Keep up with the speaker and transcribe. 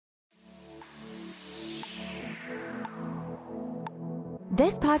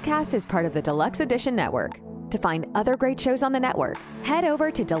This podcast is part of the Deluxe Edition Network. To find other great shows on the network, head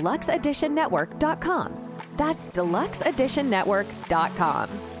over to deluxeeditionnetwork.com. That's deluxeeditionnetwork.com.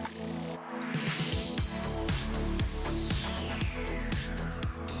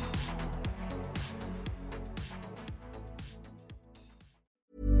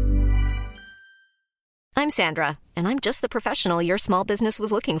 I'm Sandra, and I'm just the professional your small business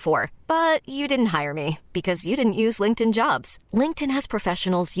was looking for. But you didn't hire me because you didn't use LinkedIn Jobs. LinkedIn has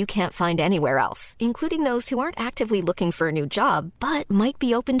professionals you can't find anywhere else, including those who aren't actively looking for a new job, but might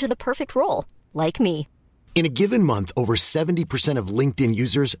be open to the perfect role, like me. In a given month, over 70% of LinkedIn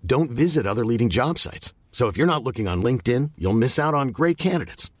users don't visit other leading job sites. So if you're not looking on LinkedIn, you'll miss out on great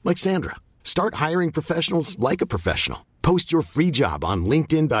candidates like Sandra. Start hiring professionals like a professional. Post your free job on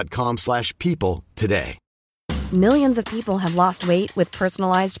linkedin.com/people today. Millions of people have lost weight with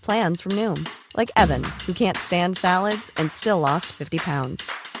personalized plans from Noom. Like Evan, who can't stand salads and still lost 50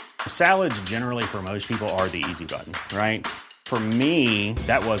 pounds. Salads generally for most people are the easy button, right? For me,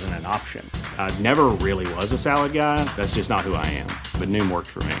 that wasn't an option. I never really was a salad guy. That's just not who I am. But Noom worked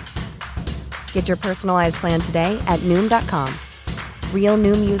for me. Get your personalized plan today at Noom.com. Real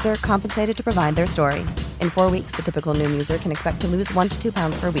Noom user compensated to provide their story. In 4 weeks, the typical Noom user can expect to lose 1 to 2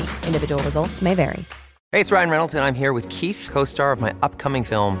 pounds per week. Individual results may vary. Hey, it's Ryan Reynolds, and I'm here with Keith, co-star of my upcoming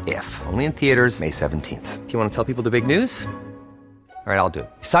film, If, only in theaters May 17th. Do you want to tell people the big news? All right, I'll do it.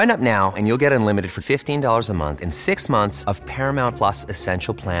 Sign up now and you'll get unlimited for $15 a month and 6 months of Paramount Plus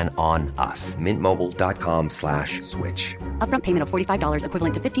Essential Plan on us. MintMobile.com/switch. Upfront payment of $45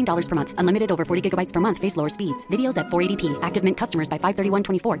 equivalent to $15 per month. Unlimited over 40 gigabytes per month. Face lower speeds. Videos at 480p. Active Mint customers by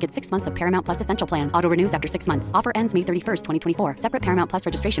 531.24 get 6 months of Paramount Plus Essential Plan. Auto renews after 6 months. Offer ends May 31st, 2024. Separate Paramount Plus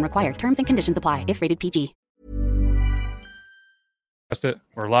registration required. Terms and conditions apply if rated PG.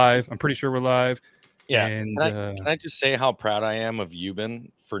 We're live. I'm pretty sure we're live. Yeah. And can I just say how proud I am of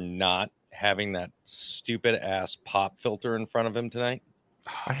Euban for not having that stupid ass pop filter in front of him tonight?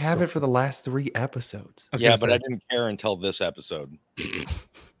 I have it for the last 3 episodes. Yeah, but I didn't care until this episode.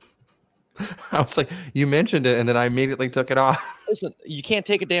 I was like, you mentioned it, and then I immediately took it off. Listen, you can't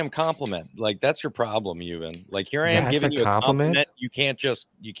take a damn compliment. Like, that's your problem, Euban. Like, here I am That's giving a you a compliment. You can't just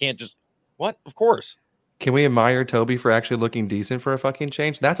what? Of course. Can we admire Toby for actually looking decent for a fucking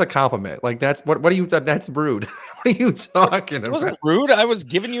change? That's a compliment. Like, that's what are you? That's rude. What are you talking about? It wasn't rude. I was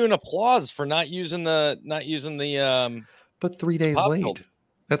giving you an applause for not using the But 3 days late. filter.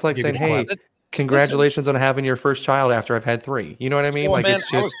 That's like saying, "Hey, congratulations on having your first child after I've had 3." You know what I mean? Well, like, man, it's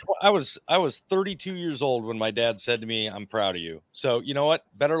just. I was 32 years old when my dad said to me, "I'm proud of you." So you know what?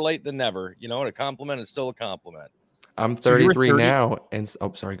 Better late than never. You know what? A compliment is still a compliment. I'm 33 now, and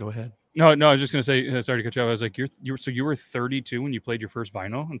sorry. Go ahead. No, I was just gonna say, sorry to cut you off. I was like, you were 32 when you played your first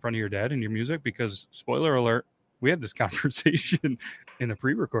vinyl in front of your dad and your music, because spoiler alert, we had this conversation in a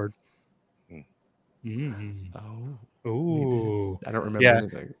pre-record. Oh, I don't remember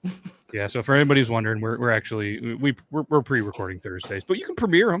anything. Yeah. So for anybody's wondering, we're actually we're pre-recording Thursdays, but you can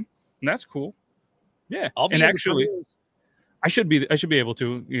premiere them, and that's cool. Yeah, and actually, I should be able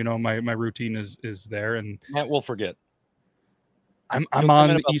to. You know, my routine is there, and Matt will forget. I'm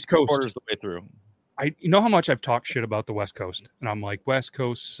on the East Coast. Quarters the way through. You know how much I've talked shit about the West Coast, and I'm like, West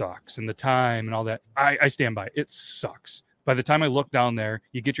Coast sucks, and the time and all that. I stand by it. It sucks. By the time I look down there,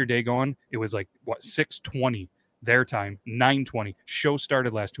 you get your day going. It was like 6:20 their time, 9:20. Show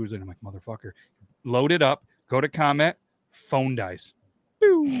started last Tuesday. And I'm like, motherfucker, load it up, go to comment, phone dies,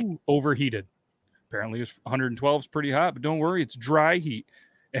 boo, overheated. Apparently, it's 112 is pretty hot, but don't worry, it's dry heat.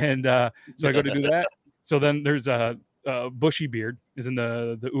 And so I go to do that. So then there's Bushy Beard is in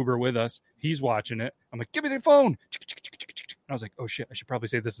the Uber with us. He's watching it. I'm like, give me the phone. I was like, oh shit, I should probably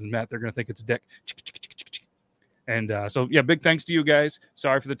say this is Matt. They're gonna think it's Dick. And so yeah, big thanks to you guys.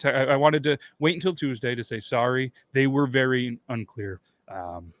 Sorry for the I wanted to wait until Tuesday to say sorry. They were very unclear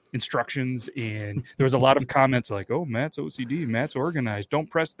instructions, and there was a lot of comments like, oh, Matt's OCD, Matt's organized, don't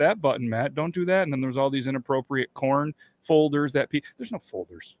press that button, Matt, don't do that. And then there's all these inappropriate corn folders there's no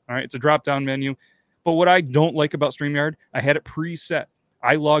folders. All right, it's a drop down menu. But what I don't like about StreamYard, I had it preset.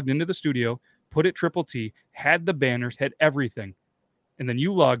 I logged into the studio, put it Triple T, had the banners, had everything. And then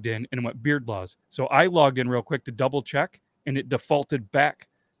you logged in and it went Beard Laws. So I logged in real quick to double check, and it defaulted back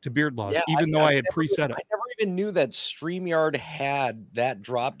to Beard Laws, even though I had preset it. I never even knew that StreamYard had that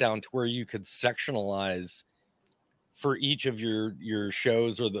drop down to where you could sectionalize for each of your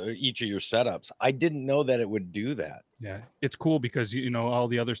shows or each of your setups. I didn't know that it would do that. Yeah, it's cool because, you know, all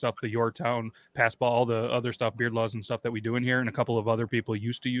the other stuff, the Your Town, Passball, all the other stuff, Beard Laws and stuff that we do in here, and a couple of other people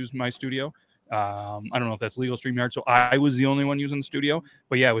used to use my studio. I don't know if that's legal StreamYard, so I was the only one using the studio.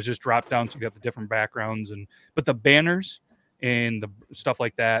 But yeah, it was just dropped down, so you got the different backgrounds. But the banners and the stuff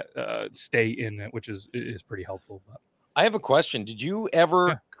like that stay in it, which is pretty helpful. But I have a question. Did you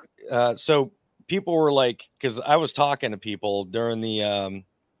ever? So people were like, because I was talking to people during the,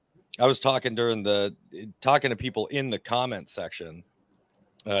 talking to people in the comment section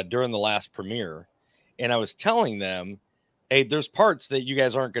during the last premiere, and I was telling them, hey, there's parts that you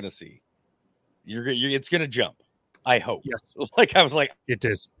guys aren't going to see. It's going to jump. I hope. Yes. Like I was like, it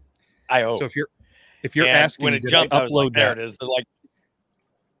is. I hope. So if you're and asking, when it jumped, I was like, there it is. They're like,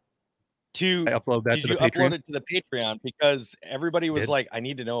 I upload that did to you the Patreon? upload it to the Patreon? Because everybody was like, I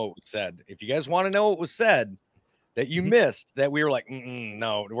need to know what was said. If you guys want to know what was said that you missed, that we were like,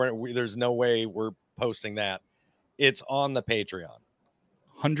 no, there's no way we're posting that. It's on the Patreon.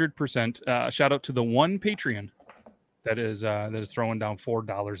 100%. Shout out to the one Patreon that is throwing down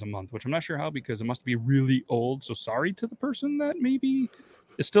 $4 a month, which I'm not sure how, because it must be really old. So sorry to the person that maybe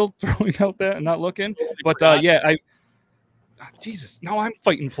is still throwing out that and not looking. But Jesus, now I'm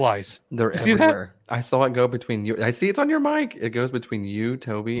fighting flies. They're everywhere. I saw it go between you. I see it's on your mic. It goes between you,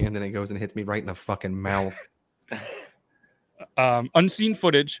 Toby, and then it goes and hits me right in the fucking mouth. Unseen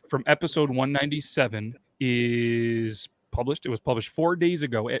footage from episode 197 is published. It was published 4 days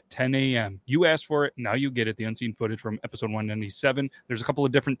ago at 10 a.m. You asked for it. Now you get it. The unseen footage from episode 197. There's a couple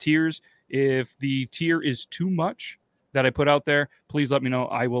of different tiers. If the tier is too much that I put out there, please let me know.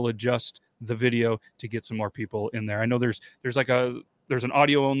 I will adjust the video to get some more people in there. I know there's an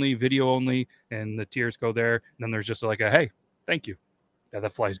audio only, video only, and the tiers go there. And then there's just like a, hey, thank you. Yeah,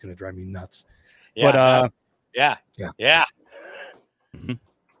 that fly is going to drive me nuts. Yeah, but yeah. Mm-hmm.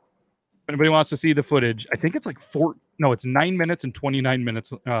 If anybody wants to see the footage, I think it's like it's 9 minutes and 29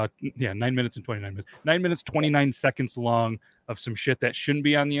 minutes. 9 minutes and 29 minutes. 9 minutes, 29 seconds long of some shit that shouldn't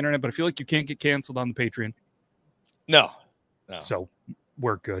be on the internet, but I feel like you can't get canceled on the Patreon. No. So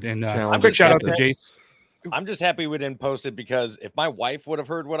we're good. And Challenge shout out to Jace. I'm just happy we didn't post it, because if my wife would have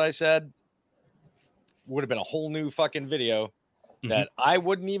heard what I said, would have been a whole new fucking video that I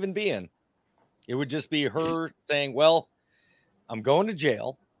wouldn't even be in. It would just be her saying, well, I'm going to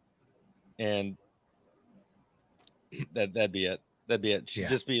jail. And that'd be it. That'd be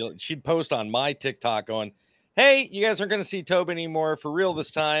it. She'd post on my TikTok going, hey, you guys aren't going to see Toby anymore for real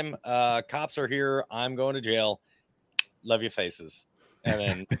this time. Cops are here. I'm going to jail. Love your faces. And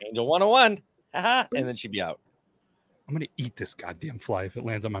then Angel 101. And then she'd be out. I'm going to eat this goddamn fly if it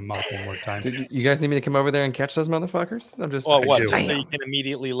lands on my mouth one more time. Did you guys need me to come over there and catch those motherfuckers? I'm just. So you can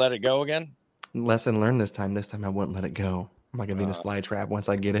immediately let it go again? Lesson learned this time. This time I wouldn't let it go. I'm like a Venus flytrap. Once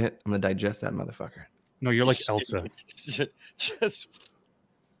I get it, I'm going to digest that motherfucker. No, you're like Elsa. Just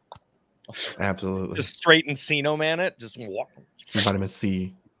absolutely. Just straight Encino man it. Just walk. Vitamin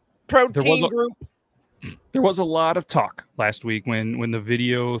C. Protein group. There was a lot of talk last week when the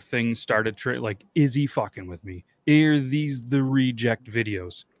video thing started. Is he fucking with me? Are these the reject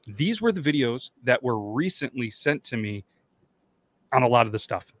videos? These were the videos that were recently sent to me on a lot of the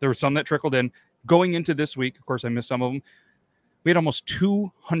stuff. There were some that trickled in. Going into this week, of course, I missed some of them. We had almost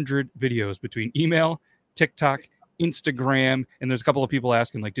 200 videos between email, TikTok, Instagram, and there's a couple of people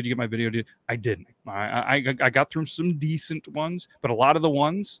asking, like, did you get my video? I didn't. I got through some decent ones, but a lot of the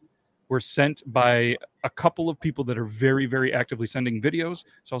ones were sent by a couple of people that are very, very actively sending videos.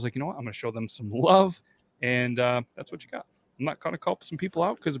 So I was like, you know what? I'm going to show them some love, and that's what you got. I'm not going to call some people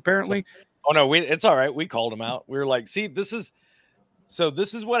out because apparently... Oh, no, it's all right. We called them out. We were like, see, this is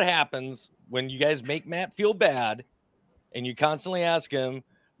what happens when you guys make Matt feel bad and you constantly ask him,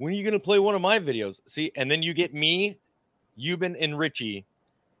 when are you going to play one of my videos? See, and then you get me, Euban, and Richie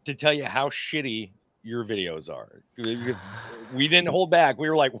to tell you how shitty your videos are. Because we didn't hold back. We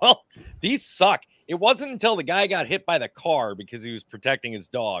were like, well, these suck. It wasn't until the guy got hit by the car because he was protecting his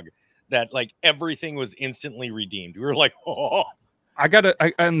dog that like everything was instantly redeemed. We were like, oh.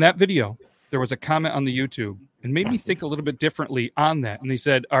 On that video, there was a comment on the YouTube and made me think a little bit differently on that. And they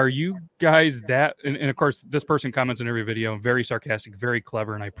said, are you guys that? And of course, this person comments in every video, very sarcastic, very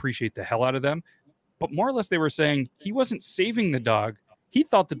clever, and I appreciate the hell out of them. But more or less, they were saying he wasn't saving the dog. He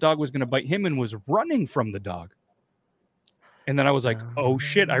thought the dog was going to bite him and was running from the dog. And then I was like, oh,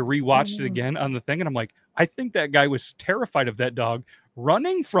 shit. I rewatched it again on the thing. And I'm like, I think that guy was terrified of that dog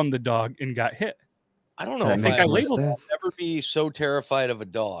running from the dog and got hit. I don't know. I think I labeled it. I'll never be so terrified of a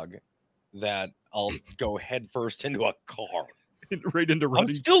dog that I'll go headfirst into a car. Right into running.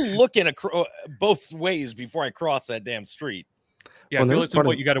 I'm still looking both ways before I cross that damn street. Yeah, well, I feel like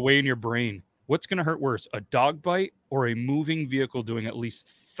what you got to weigh in your brain. What's going to hurt worse, a dog bite or a moving vehicle doing at least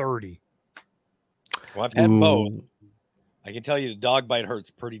 30? Well, I've had both. I can tell you the dog bite hurts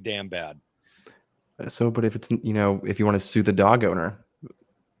pretty damn bad. So, but if it's, if you want to sue the dog owner, you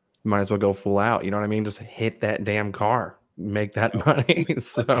might as well go full out. You know what I mean? Just hit that damn car. make that money.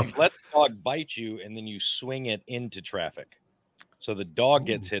 So you let the dog bite you, and then you swing it into traffic, so the dog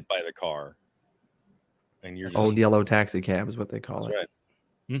gets hit by the car, and you're just, old yellow taxi cab is what they call it. right.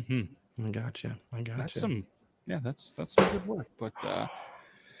 Mm-hmm. I gotcha. That's some some good work. But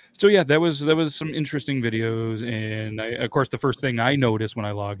so yeah, that was some interesting videos, and of course the first thing I noticed when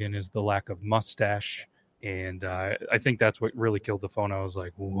I log in is the lack of mustache, and I think that's what really killed the phone. I was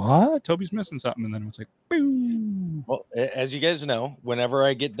like, what? Toby's missing something, and then it was like, boom. Well, as you guys know, whenever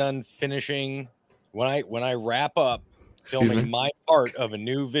I get done finishing, when I wrap up filming my part of a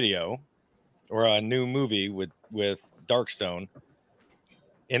new video or a new movie with Darkstone,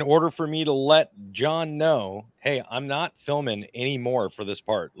 in order for me to let John know, hey, I'm not filming anymore for this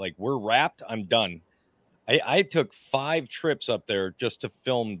part. Like, we're wrapped. I'm done. I took 5 trips up there just to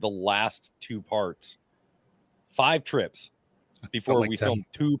film the last 2 parts. 5 trips before we filmed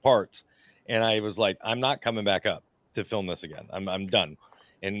 2 parts. And I was like, I'm not coming back up to film this again. I'm done.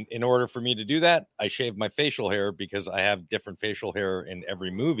 And in order for me to do that, I shaved my facial hair because I have different facial hair in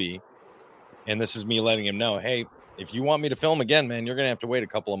every movie. And this is me letting him know, hey, if you want me to film again, man, you're going to have to wait a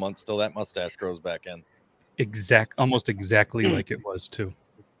couple of months till that mustache grows back in. Almost exactly like it was too.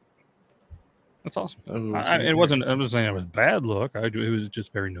 That's awesome. It wasn't. I was saying it was a bad look. It was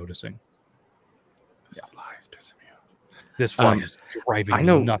just very noticing. This fly is pissing me off. This fly is driving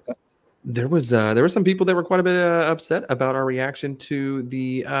me nuts. There were some people that were quite a bit upset about our reaction to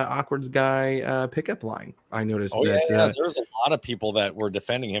the Awkward's guy pickup line. I noticed that there's a lot of people that were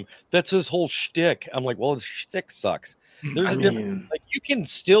defending him. That's his whole shtick. I'm like, well, his shtick sucks. There's a difference. Like, you can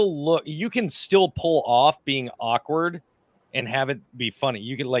still pull off being awkward and have it be funny.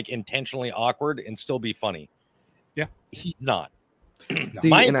 You can like intentionally awkward and still be funny. Yeah, he's not. See,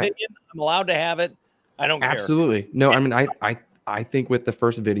 my opinion, I'm allowed to have it. I don't care. Absolutely. No, I mean, I think with the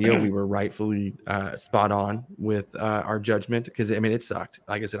first video, we were rightfully spot on with our judgment because, I mean, it sucked.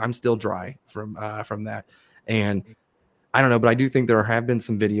 Like I said, I'm still dry from that. And I don't know, but I do think there have been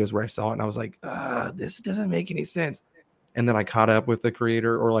some videos where I saw it and I was like, this doesn't make any sense. And then I caught up with the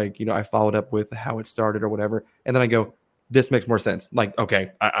creator or like, I followed up with how it started or whatever. And then I go, this makes more sense. Like,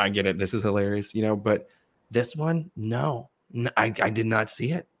 okay, I get it. This is hilarious, but this one, no, I did not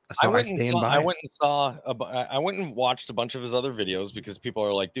see it. So I went and watched a bunch of his other videos because people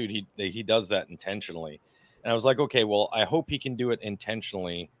are like, dude, he does that intentionally. And I was like, okay, well, I hope he can do it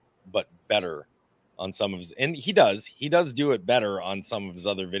intentionally, but better on some of his, and he does do it better on some of his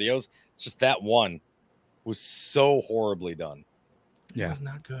other videos. It's just that one was so horribly done. Yeah. It was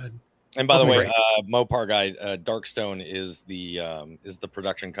not good. And by the way, Mopar guy, Darkstone is the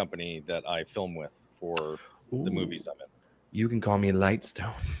production company that I film with for the movie summit. You can call me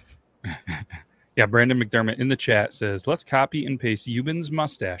Lightstone. Yeah, Brandon McDermott in the chat says, let's copy and paste Euban's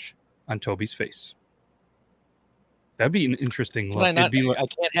mustache on Toby's face. That'd be an interesting look. I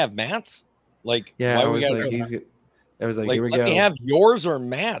can't have Matt's? Like, yeah, why I was like, here we go. Let me have yours or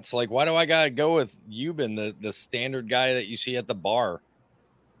Matt's. Like, why do I gotta go with Euban, the standard guy that you see at the bar?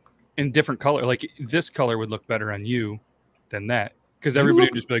 In different color. Like, this color would look better on you than that. Because everybody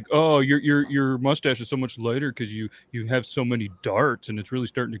would just be like, oh, your mustache is so much lighter because you have so many darts and it's really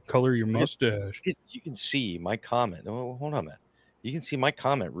starting to color your mustache. You can see my comment. Oh, hold on, man. You can see my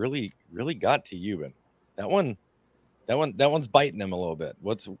comment really got to Euban. That one's biting him a little bit.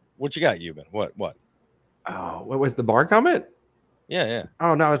 What you got, Euban? What? Oh, what was the bar comment? Yeah.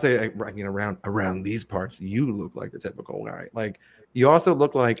 Oh no, I was saying around these parts, you look like the typical guy. Like, you also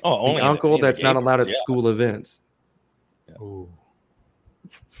look like the uncle that's not allowed at school events. Yeah. Oh.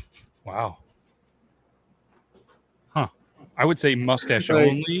 Wow. Huh. I would say mustache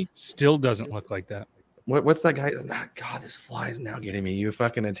only still doesn't look like that. What's that guy? God, this fly is now getting me. You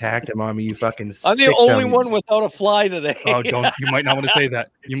fucking attacked him on me. You fucking I'm the only one without a fly today. Oh, you might not want to say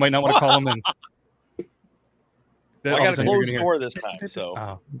that. You might not want to call him in. Well, I got a closed door this time,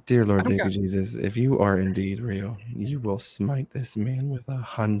 so. Dear Lord, baby Jesus, if you are indeed real, you will smite this man with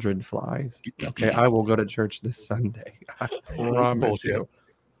 100 flies. Okay, I will go to church this Sunday. I promise you.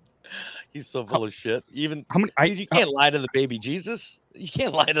 He's so full of shit. Even you can't lie to the baby Jesus. You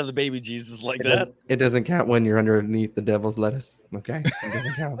can't lie to the baby Jesus like that. It doesn't count when you're underneath the devil's lettuce. Okay, it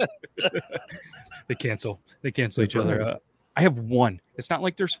doesn't count. They cancel each other. I have one. It's not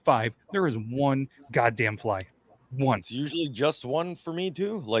like there's 5. There is one goddamn fly. One. It's usually just one for me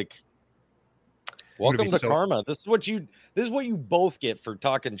too. Like, welcome to karma. This is what you both get for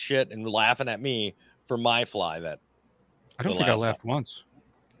talking shit and laughing at me for my fly. That I don't think I laughed once.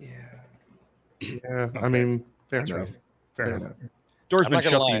 Yeah. I mean, fair enough. Fair enough. Door's been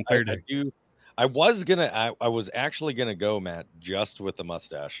shut the entire day. I was actually gonna go, Matt, just with the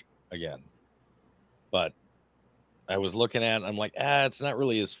mustache again, but I was looking at it, I'm like, it's not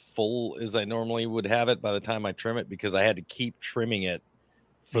really as full as I normally would have it by the time I trim it, because I had to keep trimming it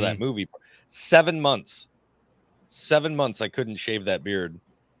for that movie. 7 months. 7 months I couldn't shave that beard.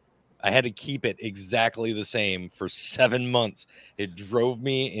 I had to keep it exactly the same for 7 months. It drove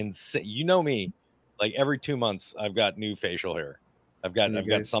me insane. You know me, like every 2 months I've got new facial hair. I've got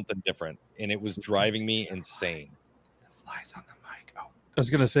something different, and it was driving me insane. The flies on the mic. Oh, I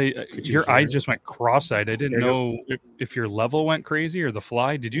was gonna say your eyes just went cross-eyed. I didn't know if your level went crazy or the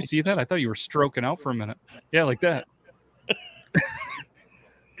fly. Did you see that? I thought you were stroking out for a minute. Yeah, like that.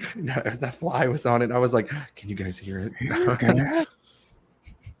 No, that fly was on it. I was like, can you guys hear it? I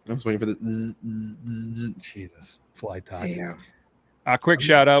was waiting for the Jesus, fly talk. Damn. Quick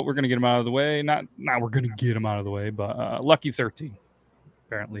shout out. We're gonna get him out of the way. Not we're gonna get him out of the way, but Lucky 13.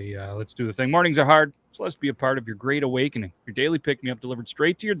 Apparently, let's do the thing. Mornings are hard, so let's be a part of your great awakening. Your daily pick-me-up delivered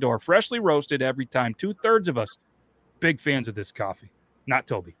straight to your door, freshly roasted every time. 2/3 of us big fans of this coffee. Not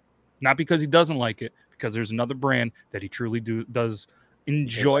Toby. Not because he doesn't like it, because there's another brand that he truly does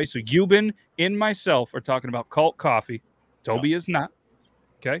enjoy. So Euban and myself are talking about Cult Coffee. Toby is not.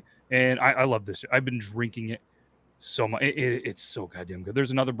 Okay? And I love this. I've been drinking it so much. It's so goddamn good.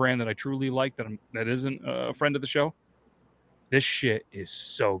 There's another brand that I truly like that isn't a friend of the show. This shit is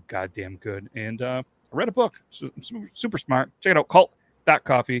so goddamn good. And I read a book. Super smart. Check it out.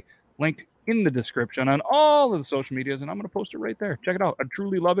 Cult.coffee. Linked in the description on all of the social medias. And I'm going to post it right there. Check it out. I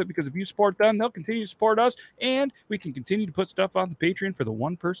truly love it, because if you support them, they'll continue to support us. And we can continue to put stuff on the Patreon for the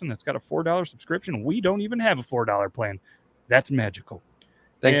one person that's got a $4 subscription. We don't even have a $4 plan. That's magical.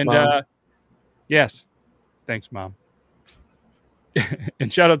 Thanks, Mom. Yes. Thanks, Mom.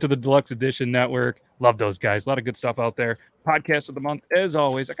 And shout out to the Deluxe Edition Network. Love those guys. A lot of good stuff out there. Podcast of the month, as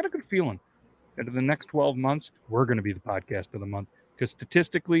always. I got a good feeling that in the next 12 months, we're going to be the podcast of the month, because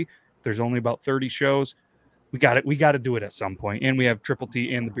statistically, there's only about 30 shows. We got it. We got to do it at some point. And we have Triple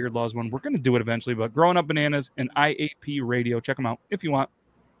T and the Beard Laws one. We're going to do it eventually. But Growing Up Bananas and IAP Radio, check them out if you want.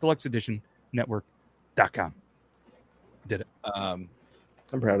 Deluxe Edition Network.com. Did it. I'm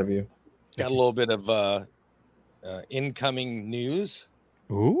proud of you. Got a little bit of incoming news.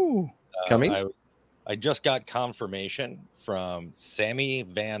 Ooh, coming. I just got confirmation from Sammy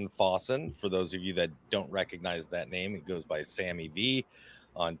Van Fossen. For those of you that don't recognize that name, it goes by Sammy V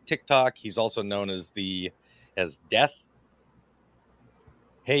on TikTok. He's also known as Death.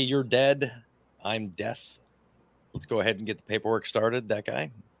 Hey, you're dead. I'm Death. Let's go ahead and get the paperwork started. That guy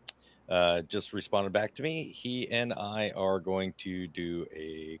just responded back to me. He and I are going to do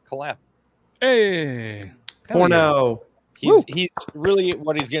a collab. Hey, porno. He's really,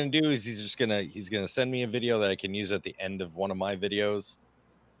 what he's going to do is he's going to send me a video that I can use at the end of one of my videos.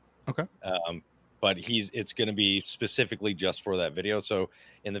 Okay. But it's going to be specifically just for that video. So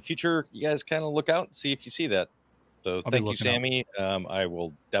in the future, you guys kind of look out and see if you see that. So thank you, Sammy. I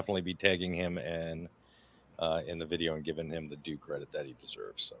will definitely be tagging him and in the video and giving him the due credit that he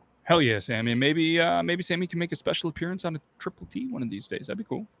deserves. So hell yeah, Sammy. And maybe Sammy can make a special appearance on a Triple T one of these days. That'd be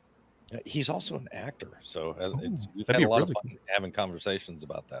cool. He's also an actor, so we've had a lot of fun having conversations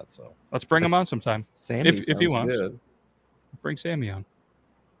about that. So let's bring him on sometime if he wants. Good. Bring Sammy on.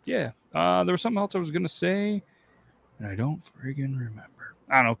 Yeah, there was something else I was gonna say, and I don't friggin' remember.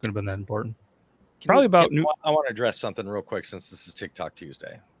 I don't know. Could have been that important. I want to address something real quick since this is TikTok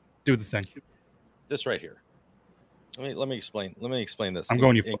Tuesday. Do the thing. This right here. Let me explain. Let me explain this.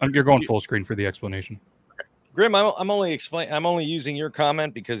 You're going full screen for the explanation. Grim, I'm only using your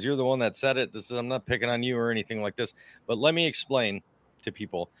comment because you're the one that said it. I'm not picking on you or anything like this, but let me explain to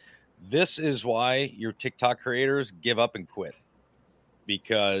people. This is why your TikTok creators give up and quit,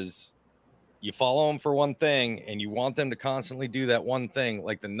 because you follow them for one thing and you want them to constantly do that one thing.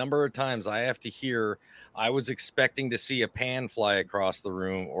 Like the number of times I have to hear, I was expecting to see a pan fly across the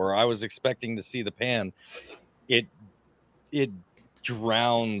room, or I was expecting to see the pan. It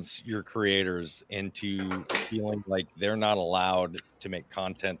drowns your creators into feeling like they're not allowed to make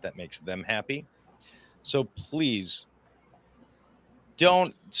content that makes them happy. So please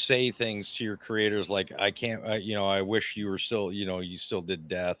don't say things to your creators like, I can't, I wish you were still, you still did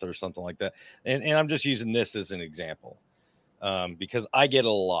Death or something like that. And I'm just using this as an example because I get it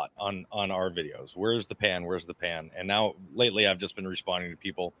a lot on our videos. Where's the pan? Where's the pan? And now lately I've just been responding to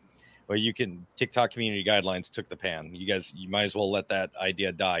people. Well, TikTok community guidelines took the pan. You might as well let that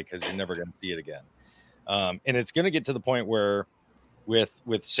idea die because you're never going to see it again. And it's going to get to the point where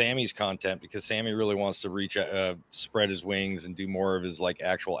with Sammy's content, because Sammy really wants to spread his wings and do more of his like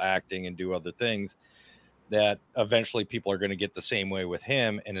actual acting and do other things, that eventually people are going to get the same way with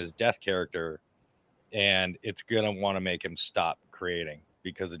him and his Death character. And it's going to want to make him stop creating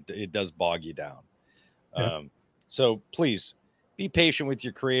because it does bog you down. Yeah. So please be patient with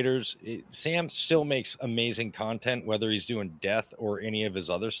your creators. Sam still makes amazing content, whether he's doing death or any of his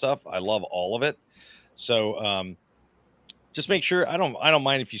other stuff. I love all of it. So just make sure. I don't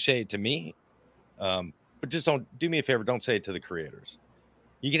mind if you say it to me, but just don't do me a favor. Don't say it to the creators.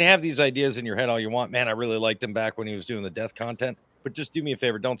 You can have these ideas in your head all you want. Man, I really liked him back when he was doing the death content, but just do me a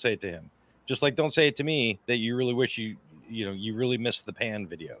favor. Don't say it to him. Just like don't say it to me that you really wish you really missed the pan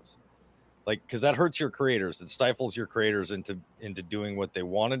videos. Like, because that hurts your creators. It stifles your creators into doing what they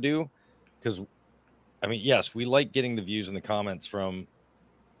want to do. Because, I mean, yes, we like getting the views and the comments from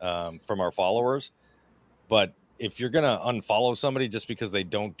our followers, but if you're gonna unfollow somebody just because they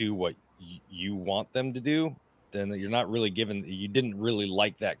don't do what you want them to do, then you're not really you didn't really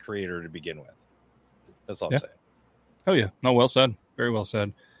like that creator to begin with. That's all I'm saying. Oh yeah, no, well said, very well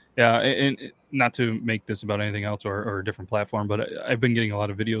said. Yeah, and not to make this about anything else or a different platform, but I've been getting a lot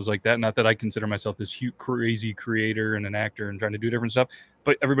of videos like that. Not that I consider myself this huge, crazy creator and an actor and trying to do different stuff,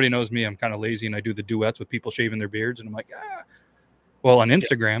 but everybody knows me. I'm kind of lazy, and I do the duets with people shaving their beards, and I'm like, Well, on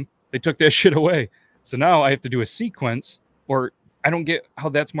Instagram, they took that shit away. So now I have to do a sequence, or I don't get how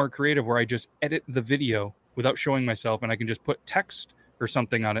that's more creative, where I just edit the video without showing myself, and I can just put text or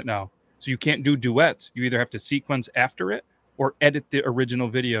something on it now. So you can't do duets. You either have to sequence after it or edit the original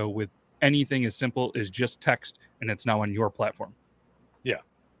video with anything as simple as just text, and it's now on your platform. Yeah.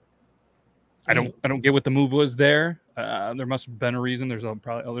 I don't get what the move was there. There must have been a reason. There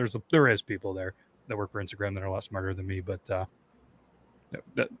is people there that work for Instagram that are a lot smarter than me, but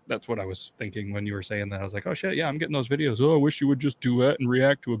that's what I was thinking when you were saying that. I was like, oh shit, yeah, I'm getting those videos. Oh, I wish you would just duet and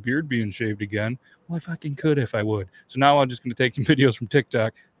react to a beard being shaved again. Well, I fucking could if I would. So now I'm just going to take some videos from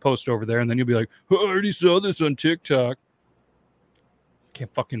TikTok, post over there, and then you'll be like, oh, I already saw this on TikTok.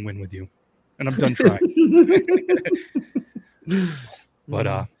 Can't fucking win with you. And I'm done trying. But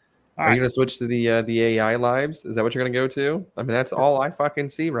are you gonna switch to the AI lives? Is that what you're gonna go to? I mean, that's all I fucking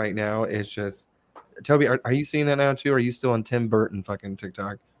see right now. Is just Toby. Are you seeing that now too? Or are you still on Tim Burton fucking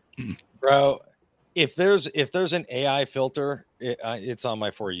TikTok, bro? If there's an AI filter, it's on my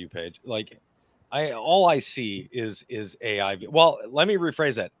For You page. Like, all I see is AI. Well, let me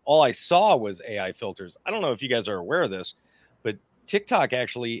rephrase that. All I saw was AI filters. I don't know if you guys are aware of this, but TikTok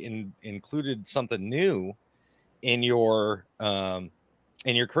actually included something new in your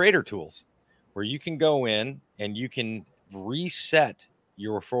creator tools, where you can go in and you can reset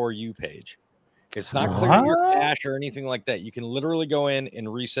your For You page. It's not clearing your cache or anything like that. You can literally go in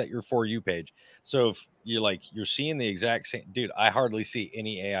and reset your For You page. So if you're seeing the exact same, dude, I hardly see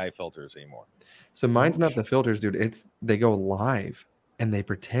any AI filters anymore. So mine's not the filters, dude. They go live and they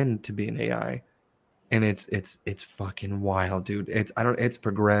pretend to be an AI. And it's fucking wild, dude. It's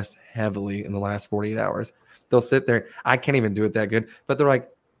progressed heavily in the last 48 hours. They'll sit there. I can't even do it that good, but they're like,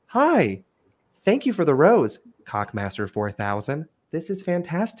 "Hi, thank you for the rose, Cockmaster 4000. This is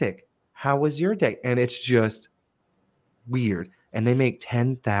fantastic. How was your day?" And it's just weird. And they make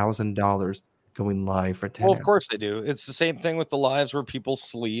 $10,000 going live for 10 Well, hours. of course they do. It's the same thing with the lives where people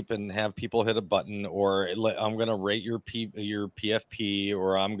sleep and have people hit a button, or I'm going to rate your PFP,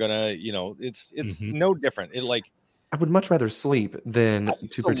 or I'm going to, it's no different. I would much rather sleep than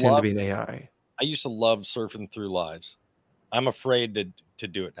to pretend to be an AI. I used to love surfing through lives. I'm afraid to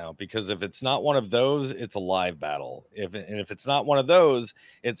do it now, because if it's not one of those, it's a live battle. If it's not one of those,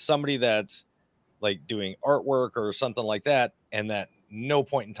 it's somebody that's like doing artwork or something like that, and that no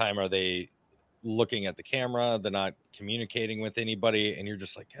point in time are they looking at the camera. They're not communicating with anybody, and you're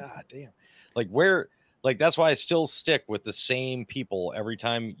just like, God damn. That's why I still stick with the same people every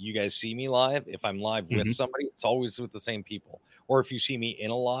time you guys see me live. If I'm live with somebody, it's always with the same people. Or if you see me in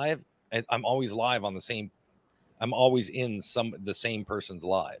a live, I'm always live on the same. I'm always in the same person's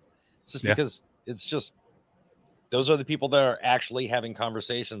live. It's just because it's just those are the people that are actually having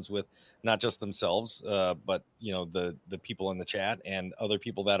conversations with not just themselves, but the people in the chat and other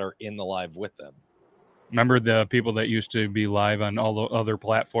people that are in the live with them. Remember the people that used to be live on all the other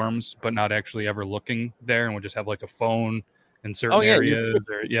platforms, but not actually ever looking there, and would just have like a phone in certain areas?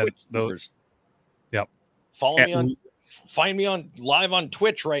 Those. Yep. Find me on live on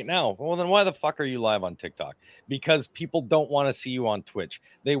Twitch right now. Well, then why the fuck are you live on TikTok? Because people don't want to see you on Twitch.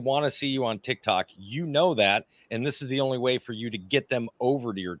 They want to see you on TikTok. You know that. And this is the only way for you to get them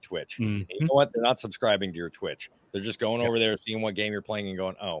over to your Twitch. And you know what? They're not subscribing to your Twitch. They're just going over there, seeing what game you're playing and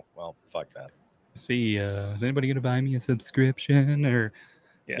going, oh, well, fuck that. See, is anybody going to buy me a subscription? Or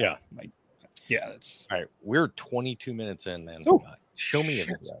that's all right. We're 22 minutes in, man. Oh, show me a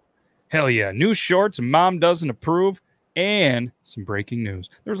video. Hell yeah. New shorts, Mom doesn't approve. And some breaking news.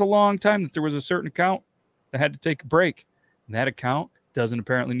 There was a long time that there was a certain account that had to take a break. And that account doesn't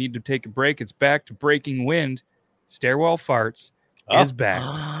apparently need to take a break. It's back to breaking wind. Stairwell Farts is back,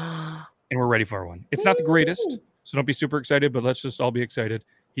 and we're ready for one. It's not the greatest, so don't be super excited, but let's just all be excited.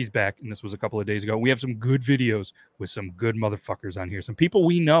 He's back, and this was a couple of days ago. We have some good videos with some good motherfuckers on here. Some people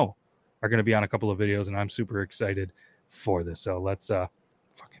we know are going to be on a couple of videos, and I'm super excited for this. So let's fucking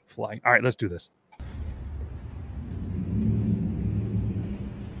fly. All right, let's do this.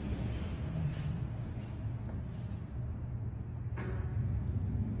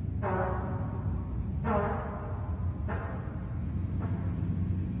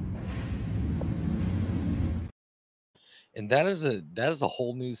 And that is a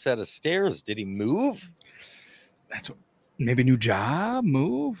whole new set of stairs. Did he move? That's what, maybe new job,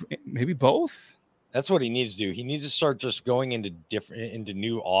 move, maybe both. That's what he needs to do. He needs to start just going into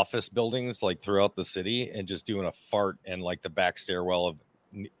new office buildings like throughout the city and just doing a fart in like the back stairwell of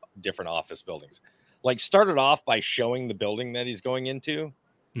different office buildings. Like started off by showing the building that he's going into,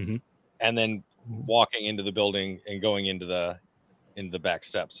 and then walking into the building and going into the back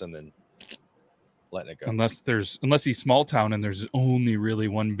steps and then letting it go. Unless he's small town and there's only really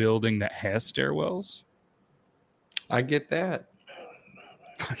one building that has stairwells. I get that.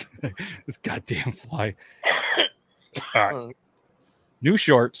 This goddamn fly. All right. New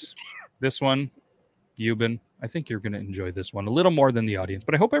shorts. This one, Euban. I think you're going to enjoy this one a little more than the audience,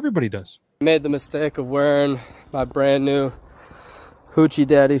 but I hope everybody does. I made the mistake of wearing my brand new Hoochie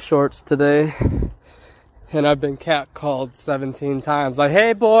Daddy shorts today, and I've been catcalled 17 times. Like,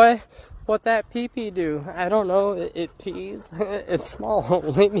 hey boy, what that pee-pee do? I don't know. It pees. It's small.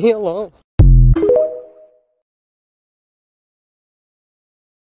 Leave me alone.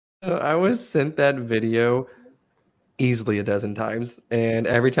 I was sent that video easily a dozen times, and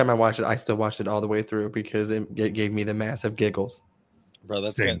every time I watch it, I still watched it all the way through because it gave me the massive giggles. Bro,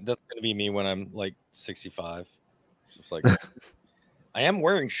 that's gonna be me when I'm like 65. It's just like I am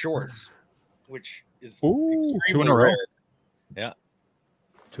wearing shorts, which is 2 in a row. Rare. Yeah,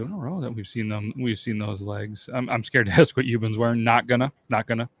 2 in a row that we've seen them. We've seen those legs. I'm scared to ask what Euban's wearing. Not gonna.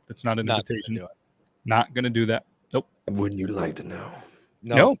 That's not an invitation. Not gonna do that. Nope. Wouldn't you like to know?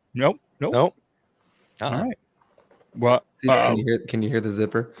 Nope. Uh-uh. All right. Well, can you hear the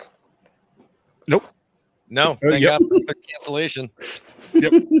zipper? Nope. No. Thank God for cancellation.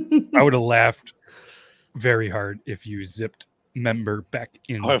 Yep. I would have laughed very hard if you zipped member back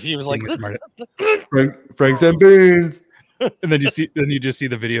in. Oh, if he was like Franks and beans, and then you just see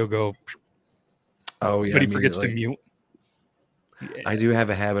the video go. Oh yeah, but he forgets to mute. Yeah. I do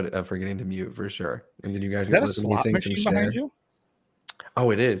have a habit of forgetting to mute for sure. And then you guys get listen to me sing some shit.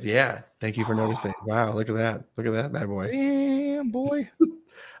 Oh, it is. Yeah. Thank you for noticing. Wow. Look at that. Look at that bad boy. Damn, boy.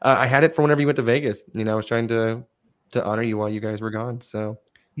 I had it for whenever you went to Vegas. You know, I was trying to honor you while you guys were gone. So,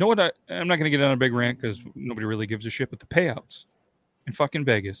 know what? I'm not going to get on a big rant because nobody really gives a shit. But the payouts in fucking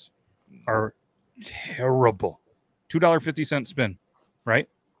Vegas are terrible. $2.50 spin, right?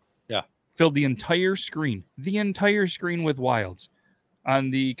 Yeah. Filled the entire screen with wilds.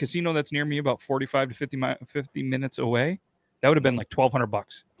 On the casino that's near me, about 45 to 50 minutes away, that would have been like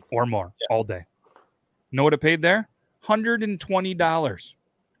 $1,200 or more all day. Know what it paid there? $120.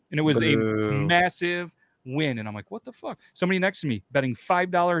 And it was a massive win. And I'm like, what the fuck? Somebody next to me betting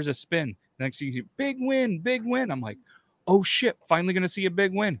 $5 a spin. Next thing you see, big win. I'm like, oh shit, finally going to see a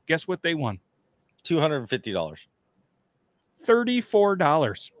big win. Guess what they won? $250.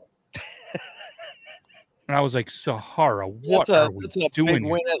 $34. And I was like, Sahara, what are we doing? Big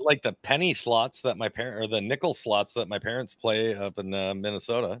win at like the penny slots that the nickel slots that my parents play up in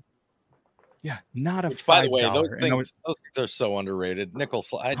Minnesota. Yeah, not a $5. By the way, those things are so underrated. Nickel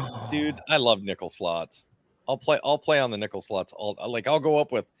slot, dude, I love nickel slots. I'll play on the nickel slots. I'll go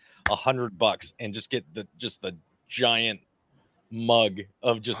up with $100 and just get the giant mug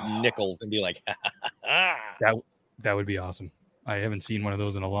of just nickels and be like, that would be awesome. I haven't seen one of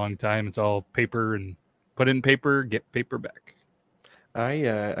those in a long time. It's all paper and put in paper, get paper back.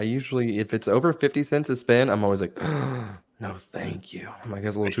 I usually, if it's over 50 cents a spin, I'm always like, no, thank you. I'm like,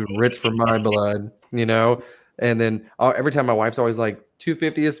 that's a little too rich for my blood, you know? And then every time my wife's always like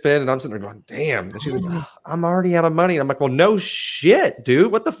 $2.50 a spin, and I'm sitting there going, damn. And she's like, I'm already out of money. And I'm like, well, no shit,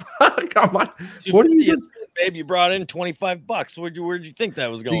 dude. What the fuck? I'm like, what are you doing? Babe, you brought in $25. Where'd you think that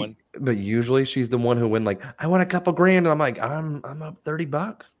was going? But usually she's the one who went like, I want a couple grand. And I'm like, I'm up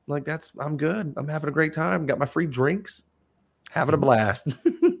 $30. Like I'm good. I'm having a great time. Got my free drinks. Having a blast.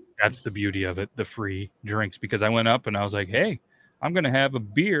 That's the beauty of it, the free drinks. Because I went up and I was like, hey, I'm going to have a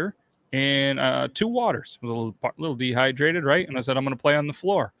beer and 2 waters. I was a little dehydrated, right? And I said, I'm going to play on the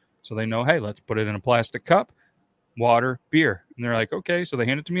floor. So they know, hey, let's put it in a plastic cup, water, beer. And they're like, okay. So they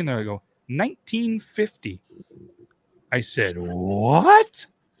hand it to me and they go, $19.50. I said, what?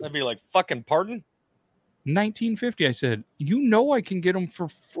 That'd be like, fucking pardon? $19.50. I said, you know I can get them for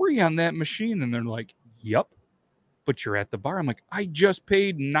free on that machine. And they're like, yep, but you're at the bar. I'm like, I just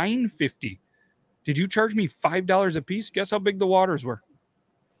paid $9.50. Did you charge me $5 a piece? Guess how big the waters were?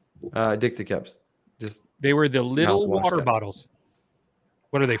 Dixie cups. They were the little mouthwash water cups. bottles.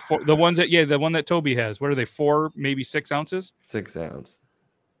 What are they? The ones that, the one that Toby has. What are they? 4, maybe 6 ounces? 6 ounce.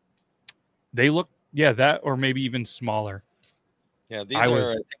 They look, that, or maybe even smaller. Yeah, I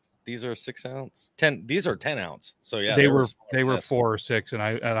think these are 6 ounce. 10. These are 10 ounce. So yeah, they were 4 or 6, and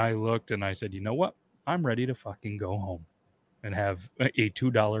I looked and I said, you know what? I'm ready to fucking go home and have a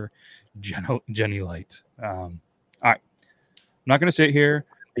 $2 Jenny Light. All right, I'm not gonna sit here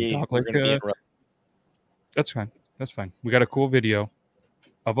and talk like that's fine. That's fine. We got a cool video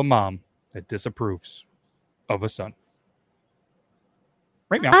of a mom that disapproves of a son.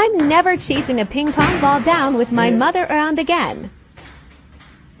 Right now. I'm never chasing a ping pong ball down with my mother around again.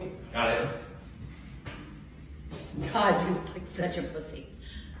 Got it. God, you look like such a pussy.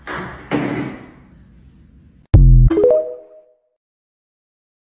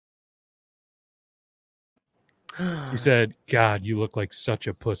 He said, God, you look like such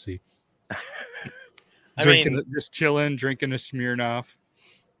a pussy. Just chilling, drinking a Smirnoff.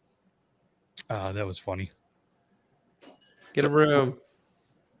 That was funny. Get a room.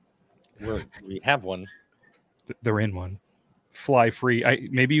 We have one. They're in one. Fly free.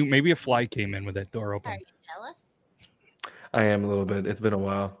 Maybe a fly came in with that door open. Are you jealous? I am a little bit. It's been a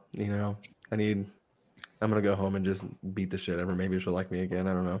while. I'm gonna go home and just beat the shit out of her. Maybe she'll like me again.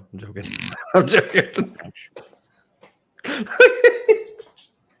 I don't know. I'm joking. I'm joking. I'm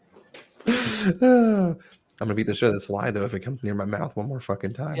gonna beat the shit out of this fly though if it comes near my mouth one more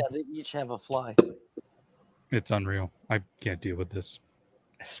fucking time. Yeah, they each have a fly. It's unreal. I can't deal with this.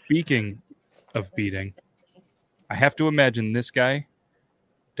 Speaking of beating, I have to imagine this guy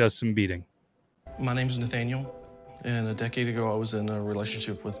does some beating. My name's Nathaniel, and a decade ago I was in a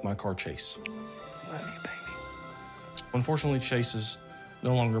relationship with my car Chase. Love you, baby. Unfortunately, Chase is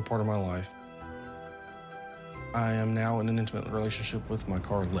no longer a part of my life. I am now in an intimate relationship with my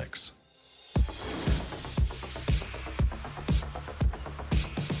car Lex.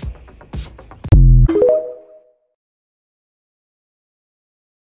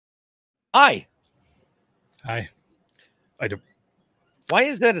 Hi. I don't. Why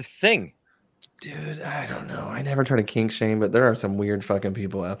is that a thing? Dude, I don't know. I never try to kink shame, but there are some weird fucking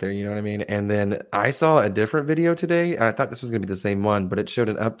people out there. You know what I mean? And then I saw a different video today. I thought this was going to be the same one, but it showed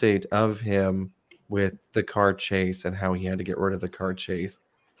an update of him with the car Chase and how he had to get rid of the car Chase.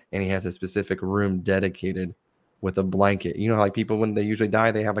 And he has a specific room dedicated with a blanket. You know how like people, when they usually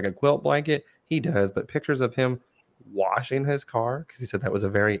die, they have like a quilt blanket? He does, but pictures of him washing his car, because he said that was a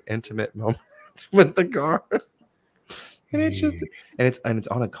very intimate moment with the car. And it's just, and it's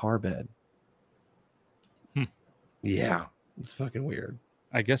on a car bed. Yeah, it's fucking weird.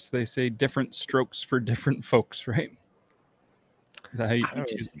 I guess they say different strokes for different folks, right? Is that how you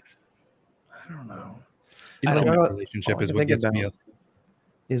choose? I don't know. Intimate relationship is what gets me up.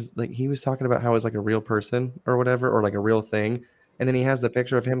 Is like he was talking about how it's like a real person or whatever, or like a real thing, and then he has the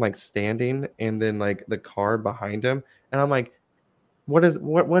picture of him like standing, and then like the car behind him, and I'm like, what is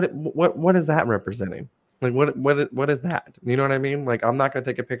that representing? Like what is that? You know what I mean? Like I'm not gonna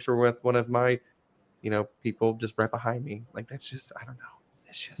take a picture with one of my, people just right behind me. Like that's just, I don't know.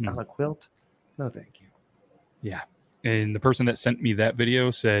 It's just on a quilt. No, thank you. Yeah. And the person that sent me that video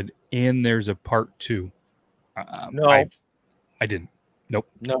said, and there's a part 2. No, I didn't. Nope.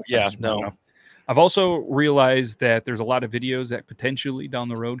 No. Yeah. No. I've also realized that there's a lot of videos that potentially down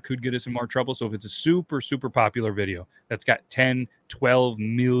the road could get us in more trouble. So if it's a super, super popular video that's got 10, 12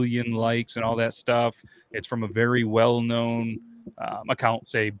 million likes and all that stuff, it's from a very well-known account,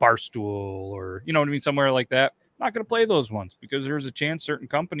 say Barstool or, you know what I mean, somewhere like that. I'm not going to play those ones because there's a chance certain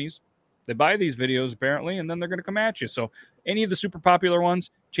companies, they buy these videos apparently, and then they're going to come at you. So any of the super popular ones,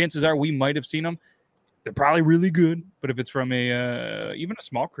 chances are we might have seen them. They're probably really good, but if it's from even a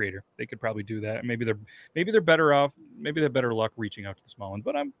small creator, they could probably do that. Maybe they're better off. Maybe they're better luck reaching out to the small ones.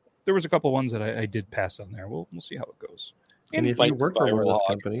 But there was a couple ones that I did pass on there. We'll see how it goes. And if you work for one of those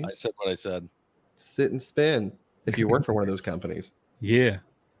companies, I said what I said. Sit and spin. If you work for one of those companies, yeah,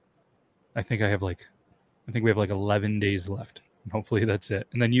 I think we have like 11 days left. Hopefully that's it.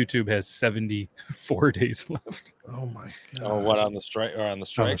 And then YouTube has 74 days left. Oh my god! Oh, what on the strike or on the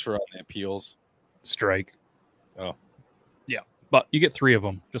strikes or on the appeals? Strike. Oh, yeah, but you get 3 of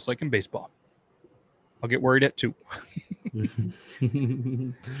them, just like in baseball. I'll get worried at 2.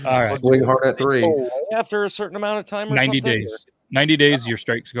 All right, swing hard at 3 after a certain amount of time. Or 90 something, days. 90 days, your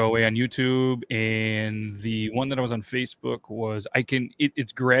strikes go away on YouTube. And the one that I was on Facebook was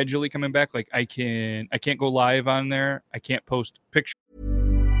it's gradually coming back. Like I can't go live on there. I can't post pictures.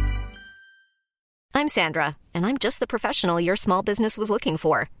 I'm Sandra, and I'm just the professional your small business was looking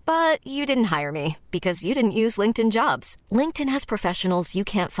for. But you didn't hire me because you didn't use LinkedIn Jobs. LinkedIn has professionals you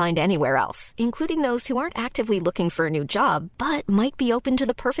can't find anywhere else, including those who aren't actively looking for a new job, but might be open to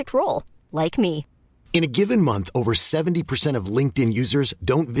the perfect role, like me. In a given month, over 70% of LinkedIn users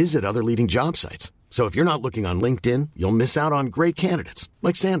don't visit other leading job sites. So if you're not looking on LinkedIn, you'll miss out on great candidates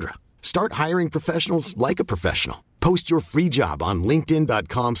like Sandra. Start hiring professionals like a professional. Post your free job on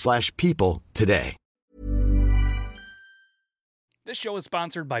linkedin.com/people today. This show is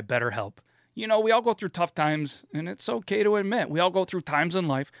sponsored by BetterHelp. You know, we all go through tough times, and it's okay to admit we all go through times in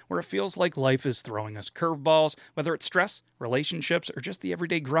life where it feels like life is throwing us curveballs. Whether it's stress, relationships, or just the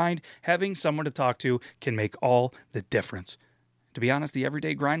everyday grind, having someone to talk to can make all the difference. To be honest, the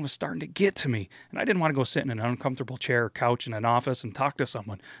everyday grind was starting to get to me, and I didn't want to go sit in an uncomfortable chair or couch in an office and talk to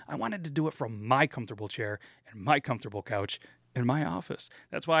someone. I wanted to do it from my comfortable chair and my comfortable couch in my office.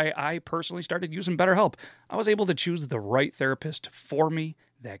 That's why I personally started using BetterHelp. I was able to choose the right therapist for me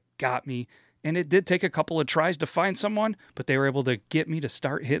that got me, and it did take a couple of tries to find someone, but they were able to get me to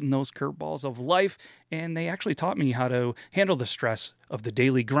start hitting those curveballs of life, and they actually taught me how to handle the stress of the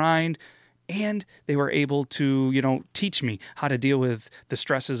daily grind, and they were able to, teach me how to deal with the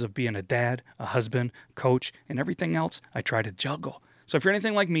stresses of being a dad, a husband, coach, and everything else I try to juggle. So if you're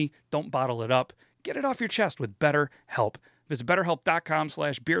anything like me, don't bottle it up. Get it off your chest with BetterHelp. Visit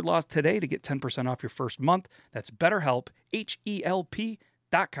BetterHelp.com/beardlaws today to get 10% off your first month. That's BetterHelp,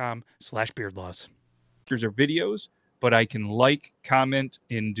 HELP.com/beardlaws. Pictures or videos, but I can comment,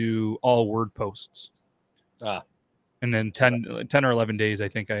 and do all word posts. And then 10 or 11 days, I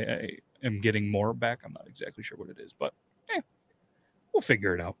think I am getting more back. I'm not exactly sure what it is, but we'll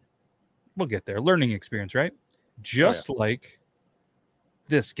figure it out. We'll get there. Learning experience, right? Just like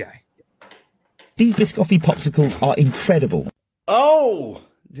this guy. These Biscoffy popsicles are incredible. Oh,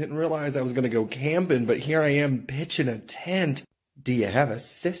 didn't realize I was going to go camping, but here I am pitching a tent. Do you have a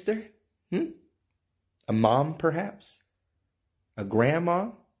sister? A mom, perhaps? A grandma?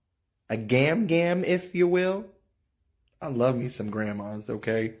 A gam, if you will? I love me some grandmas,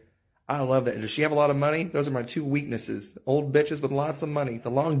 okay? I love that. Does she have a lot of money? Those are my two weaknesses. Old bitches with lots of money. The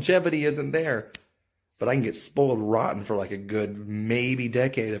longevity isn't there. But I can get spoiled rotten for like a good maybe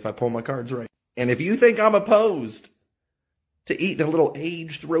decade if I pull my cards right. And if you think I'm opposed to eating a little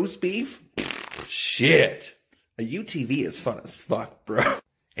aged roast beef, shit. A UTV is fun as fuck, bro.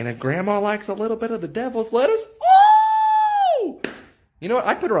 And if grandma likes a little bit of the devil's lettuce, oh! You know what?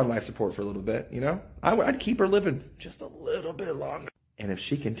 I'd put her on life support for a little bit, I'd keep her living just a little bit longer. And if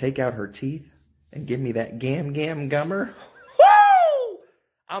she can take out her teeth and give me that gam gummer, woo!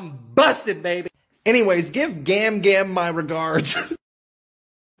 I'm busted, baby. Anyways, give Gam my regards.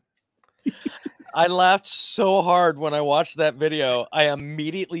 I laughed so hard when I watched that video. I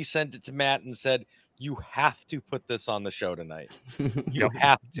immediately sent it to Matt and said, you have to put this on the show tonight. You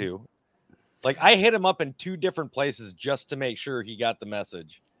have to. Like, I hit him up in 2 different places just to make sure he got the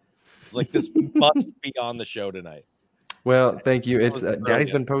message. Like, this must be on the show tonight. Well, thank you. It's Daddy's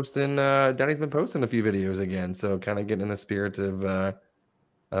been posting a few videos again, so kind of getting in the spirit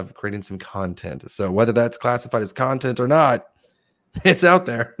of creating some content. So whether that's classified as content or not, it's out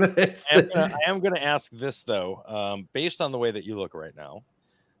there. I am going to ask this, though. Based on the way that you look right now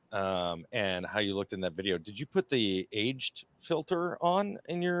and how you looked in that video, did you put the aged filter on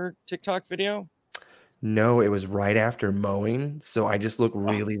in your TikTok video? No, it was right after mowing. So I just look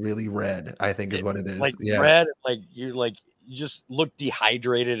really, really red, I think is what it is. Like red, you just look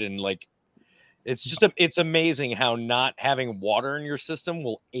dehydrated and it's amazing how not having water in your system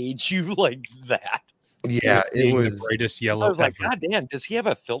will age you like that. Yeah, it was the brightest yellow. I was like, God damn, does he have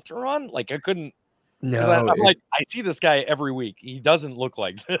a filter on? Like, I couldn't. No, I'm like, I see this guy every week. He doesn't look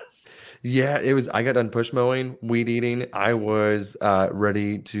like this. Yeah, it was. I got done push mowing, weed eating. I was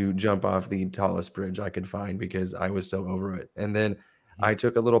ready to jump off the tallest bridge I could find because I was so over it. And then I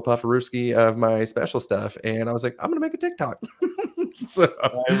took a little pufferooski of my special stuff, and I was like, I'm gonna make a TikTok. So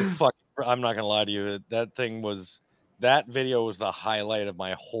I'm not gonna lie to you. That video was the highlight of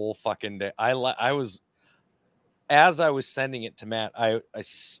my whole fucking day. As I was sending it to Matt, I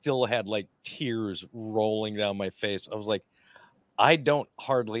still had like tears rolling down my face. I was like, I don't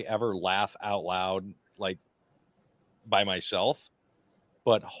hardly ever laugh out loud like by myself,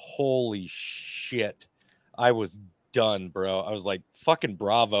 but holy shit, I was done, bro. I was like, fucking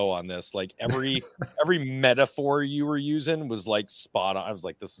bravo on this. Like every metaphor you were using was like spot on. I was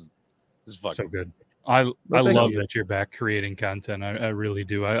like, this is fucking so good. I thank love you. that you're back creating content. I really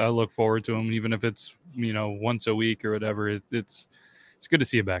do. I look forward to them, even if it's once a week or whatever. It's good to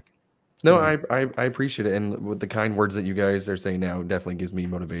see you back. No, I appreciate it, and with the kind words that you guys are saying now, definitely gives me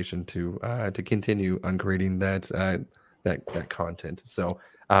motivation to continue on creating that content. So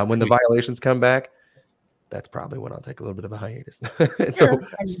when the violations come back, that's probably when I'll take a little bit of a hiatus. So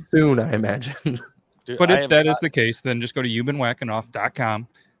soon, I imagine. Dude, But if that is the case, then just go to you'vebeenwhackingoff.com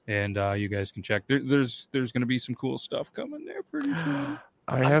and you guys can check. There's going to be some cool stuff coming there pretty soon.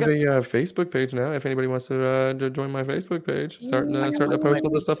 I have a Facebook page now. If anybody wants to join my Facebook page, starting to post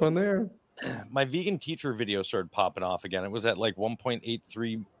all the stuff on there. My vegan teacher video started popping off again. It was at like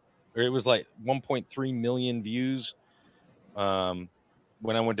 1.83, or it was like 1.3 million views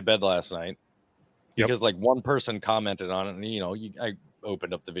when I went to bed last night. Because like one person commented on it, and I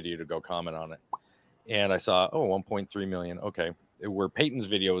opened up the video to go comment on it, and I saw 1.3 million. Okay, where Peyton's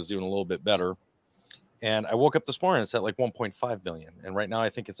video was doing a little bit better. And I woke up this morning, it's at like 1.5 million. And right now I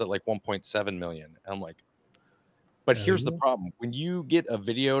think it's at like 1.7 million. And I'm like, but here's the problem. When you get a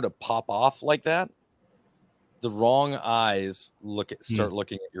video to pop off like that, the wrong eyes start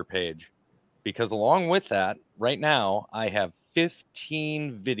looking at your page. Because along with that, right now I have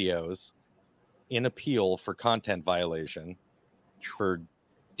 15 videos in appeal for content violation for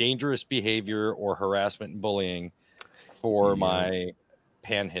dangerous behavior or harassment and bullying for my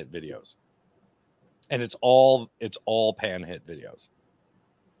pan hit videos. And it's all pan hit videos.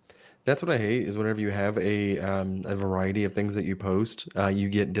 That's what I hate is whenever you have a variety of things that you post, you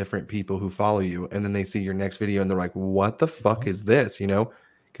get different people who follow you, and then they see your next video and they're like, "What the fuck is this?"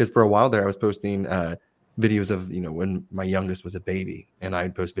 Because for a while there, I was posting videos of when my youngest was a baby, and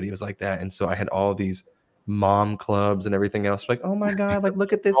I'd post videos like that, and so I had all these mom clubs and everything else. Like, oh my god, like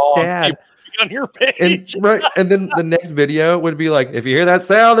look at this dad on your page. And then the next video would be like, if you hear that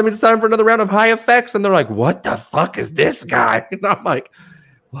sound, that means it's time for another round of high effects. And they're like, what the fuck is this guy? And I'm like,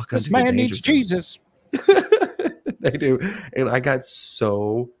 welcome this to man needs Jesus. They do. And I got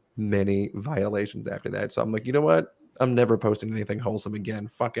so many violations after that. So I'm like, you know what? I'm never posting anything wholesome again.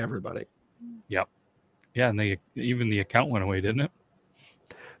 Fuck everybody. Yep. Yeah, and even the account went away, didn't it?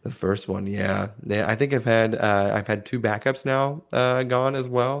 The first one, yeah. I think I've had 2 backups now gone as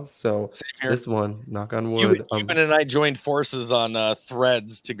well. So this one, knock on wood. Ewan and I joined forces on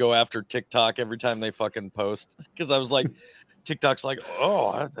Threads to go after TikTok every time they fucking post, because I was like, TikTok's like,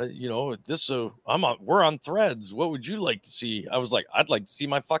 we're on Threads. What would you like to see? I was like, I'd like to see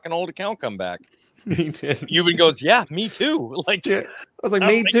my fucking old account come back. Ewan goes, yeah, me too. Like, I was like,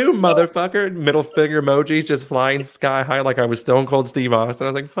 me too, motherfucker. Middle finger emojis just flying sky high like I was Stone Cold Steve Austin.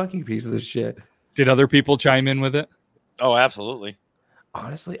 I was like, fuck you pieces of shit. Did other people chime in with it? Oh, absolutely.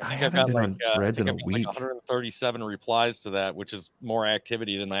 Honestly, I haven't been on Threads in a week. Like 137 replies to that, which is more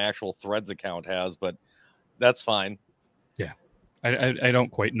activity than my actual Threads account has, but that's fine. Yeah. I don't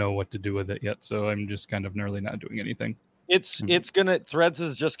quite know what to do with it yet, so I'm just kind of nearly not doing anything. Threads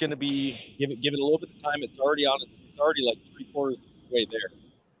is just gonna be give it a little bit of time. It's already on. It's already like 3/4 of the way there.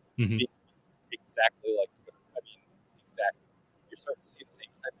 Mm-hmm. Exactly like Twitter. I mean, exactly. You're starting to see the same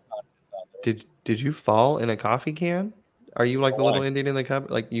type of content on there. Did you fall in a coffee can? Are you like the little Indian in the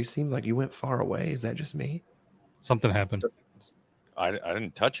cup? Like you seem like you went far away. Is that just me? Something happened. I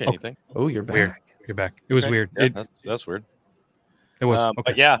didn't touch anything. Oh, you're back. Weird. You're back. It was weird. Yeah, that's weird. It was. Okay.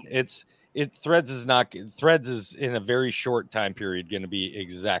 But yeah, Threads is in a very short time period going to be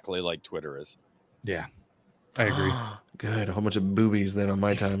exactly like Twitter is. Yeah, I agree. Good. A whole bunch of boobies then on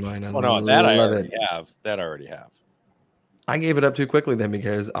my timeline. I already have. I gave it up too quickly then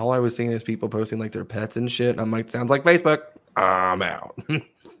because all I was seeing is people posting like their pets and shit. I'm like, sounds like Facebook. I'm out.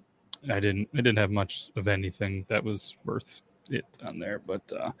 I didn't have much of anything that was worth it on there, but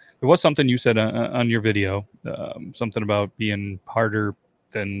there was something you said on your video, something about being harder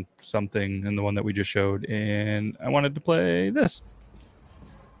than something in the one that we just showed, and I wanted to play this.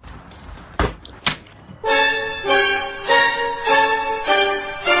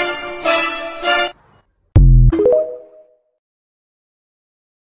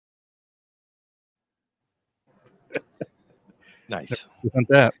 Nice.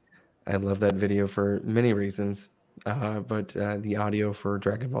 That. I love that video for many reasons, but the audio for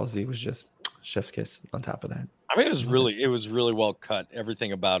Dragon Ball Z was just chef's kiss on top of that. I mean, it was really well cut.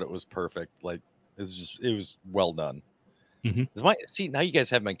 Everything about it was perfect. Like it was well done. Mm-hmm. Now you guys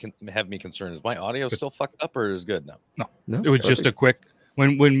have me concerned. Is my audio still fucked up or is it good now? No, it was just a quick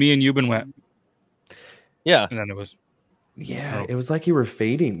when me and Euban went. Yeah, and then it was. Yeah, it was like you were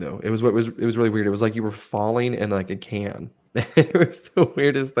fading though. It was really weird. It was like you were falling in like a can. It was the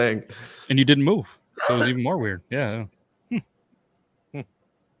weirdest thing. And you didn't move, so it was even more weird. Yeah.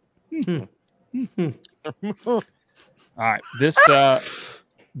 All right,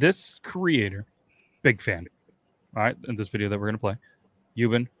 this creator, big fan. All right, in this video that we're gonna play,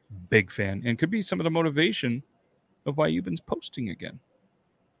 Euban, big fan, and could be some of the motivation of why Euban's posting again.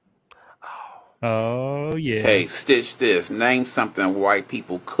 Oh yeah. Hey, stitch this. Name something white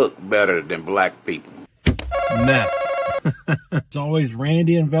people cook better than black people. Meth. It's always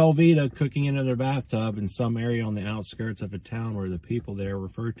Randy and Velveeta cooking in their bathtub in some area on the outskirts of a town where the people there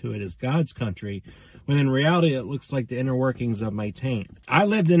refer to it as God's country, when in reality it looks like the inner workings of my taint. I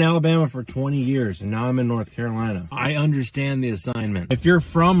lived in Alabama for 20 years, and now I'm in North Carolina. I understand the assignment. If you're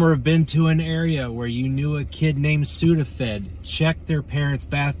from or have been to an area where you knew a kid named Sudafed, check their parents'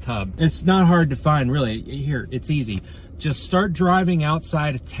 bathtub. It's not hard to find, really. Here, it's easy. Just start driving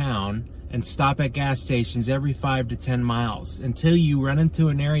outside of town and stop at gas stations every 5 to 10 miles until you run into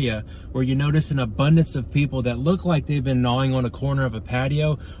an area where you notice an abundance of people that look like they've been gnawing on a corner of a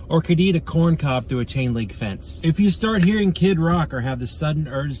patio or could eat a corn cob through a chain link fence. If you start hearing Kid Rock or have the sudden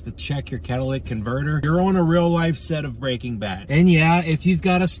urge to check your catalytic converter, you're on a real life set of Breaking Bad. And yeah, if you've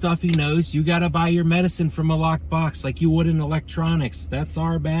got a stuffy nose, you gotta buy your medicine from a locked box like you would in electronics. That's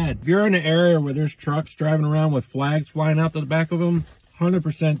our bad. If you're in an area where there's trucks driving around with flags flying out the back of them,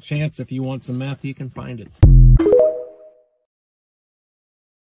 100% chance if you want some meth, you can find it.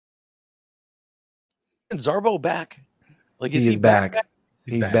 Is Zarbo back? Like, He is back.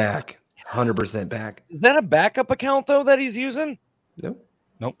 He's back. 100% back. Is that a backup account though that he's using? Nope.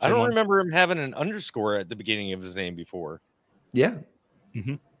 Nope. I don't remember him having an underscore at the beginning of his name before. Yeah.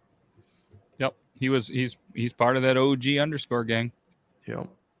 Mm-hmm. Yep. He's part of that OG underscore gang. Yep.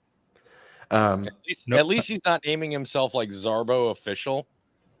 At least he's not naming himself like Zarbo Official.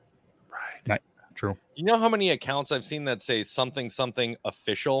 Right. True. You know how many accounts I've seen that say something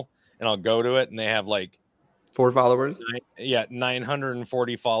official, and I'll go to it and they have like 4 followers.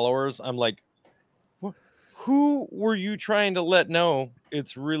 940 followers. I'm like, who were you trying to let know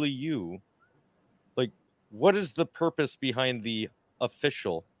it's really you? Like, what is the purpose behind the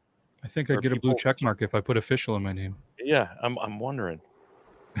official? I think I'd get a blue check mark if I put official in my name. Yeah, I'm wondering.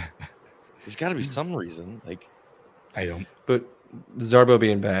 There's got to be some reason. Like, I don't. But Zarbo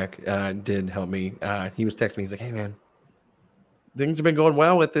being back did help me. He was texting me. He's like, "Hey man, things have been going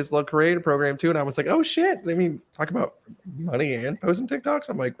well with this little creator program too." And I was like, "Oh shit!" I mean, talk about money and posting TikToks.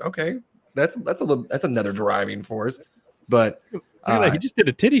 I'm like, okay, that's another driving force. But look at that. He just did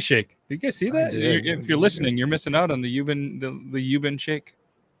a titty shake. Did you guys see that? If you're listening, you're missing out on the Euban shake.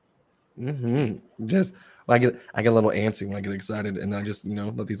 Mm-hmm. Just I get a little antsy when I get excited, and I just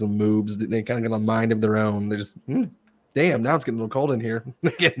let these little moves. They kind of get a mind of their own. They just damn. Now it's getting a little cold in here.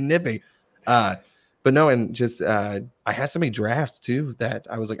 Getting nippy. But no, and just I had so many drafts too that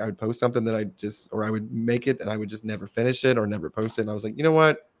I was like I would post something that I would make it and I would just never finish it or never post it. And I was like, you know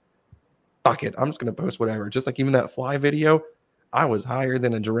what? Fuck it. I'm just gonna post whatever. Just like even that fly video, I was higher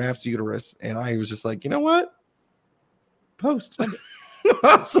than a giraffe's uterus, and I was just like, you know what? Post.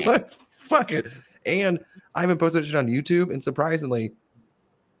 I was like, fuck it. And I haven't posted shit on YouTube, and surprisingly,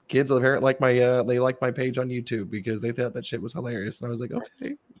 kids apparently like my page on YouTube because they thought that shit was hilarious. And I was like, okay.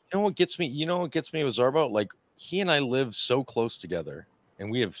 You know what gets me with Zarbo? Like, he and I live so close together, and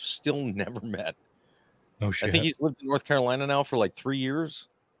we have still never met. No shit. I think he's lived in North Carolina now for like 3 years.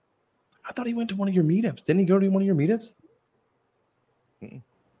 I thought he went to one of your meetups. Didn't he go to one of your meetups? Mm-mm.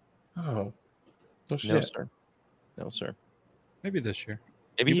 Oh. No shit. No, sir. No, sir. Maybe this year.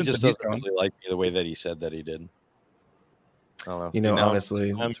 Maybe he just doesn't really like me the way that he said that he did. I don't know. Honestly,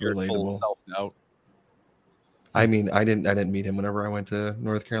 it's relatable. Self-doubt. I mean, I didn't meet him whenever I went to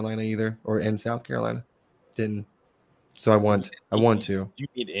North Carolina either, or in South Carolina. Didn't. So I want to. Do you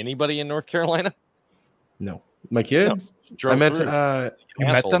meet anybody in North Carolina? No, my kids. No, I met. You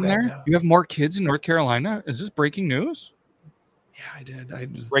met them there? Yeah. You have more kids in North Carolina? Is this breaking news? Yeah, I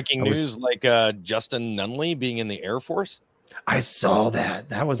did. Breaking news, like Justin Nunley being in the Air Force. I saw that.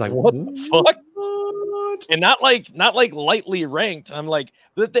 That was like, what the fuck? And not like lightly ranked. I'm like,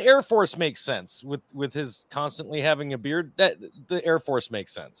 the Air Force makes sense with his constantly having a beard. That the Air Force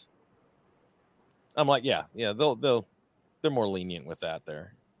makes sense. I'm like, yeah, they're more lenient with that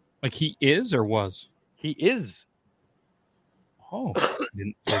there. Like he is or was? He is. Oh,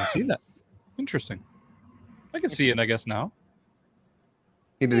 didn't see that. Interesting. I can see it, I guess, now.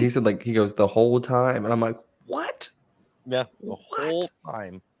 He said, like, he goes the whole time. And I'm like, what? Yeah, the whole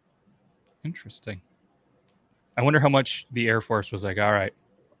time. Interesting. I wonder how much the Air Force was like, all right,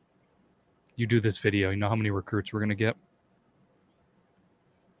 you do this video. You know how many recruits we're going to get?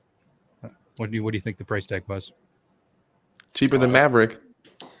 What do you think the price tag was? Cheaper than Maverick.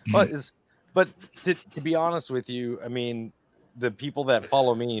 But to be honest with you, I mean, the people that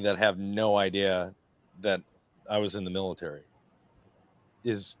follow me that have no idea that I was in the military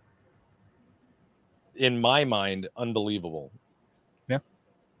is, in my mind, unbelievable. Yeah.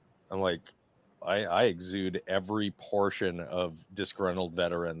 I'm like, I exude every portion of disgruntled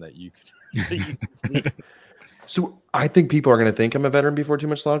veteran that you could see. So I think people are going to think I'm a veteran before too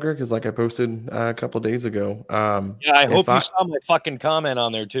much longer because, like I posted a couple days ago. Yeah, I hope you saw my fucking comment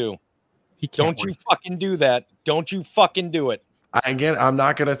on there too. Don't you fucking do that. Don't you fucking do it. Again, I'm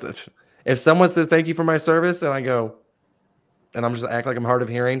not going to. If someone says thank you for my service and I go, and I'm just act like I'm hard of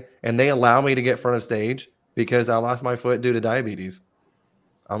hearing, and they allow me to get front of stage because I lost my foot due to diabetes,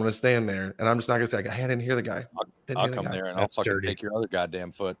 I'm going to stand there and I'm just not going to say, hey, I didn't hear the guy. I'll come there and I'll fucking take your other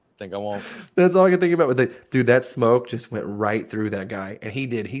goddamn foot. Think I won't. That's all I can think about. Dude, that smoke just went right through that guy. And he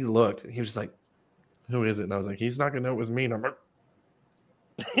did. He looked. He was just like, who is it? And I was like, he's not going to know it was me. And I'm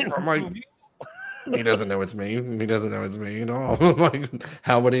like, he doesn't know it's me. He doesn't know it's me at all. Like,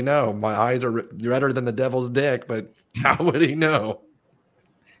 how would he know? My eyes are redder than the devil's dick, but how would he know?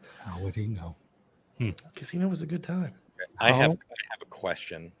 How would he know? Casino was a good time. I have a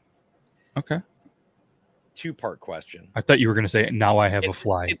question. Okay. 2-part question. I thought you were going to say, now I have a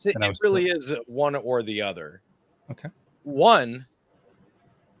fly. It really is one or the other. Okay. One,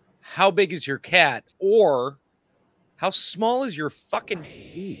 how big is your cat? Or how small is your fucking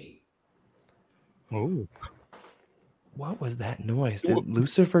TV? Oh. What was that noise? Did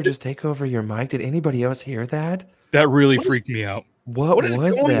Lucifer just take over your mic? Did anybody else hear that? That really freaked me out. What is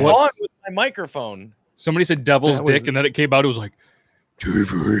was going that? on with my microphone? Somebody said devil's dick, and then it came out. It was like,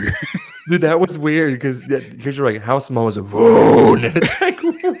 TV. Dude, that was weird because you're like, how small is it? Whoa! And it's like,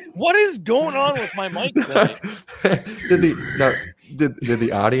 what is going on with my mic today? Did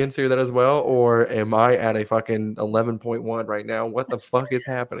the audience hear that as well, or am I at a fucking 11.1 right now? What the fuck is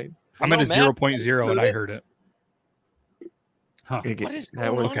happening? I'm at a 0.0 and I heard it. Huh. What is going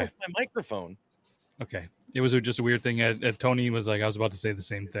on with my microphone? Okay. It was just a weird thing. Tony was like, I was about to say the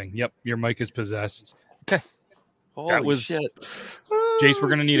same thing. Yep, your mic is possessed. Okay. Holy shit. Jace, we're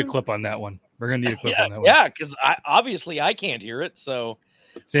going to need a clip on that one. We're going to need a clip on that one. Yeah, because obviously I can't hear it. So,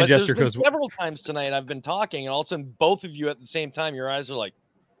 San Jester goes several times tonight I've been talking, and all of a sudden both of you at the same time, your eyes are like,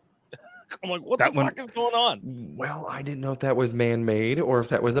 I'm like, what the fuck is going on? Well, I didn't know if that was man-made or if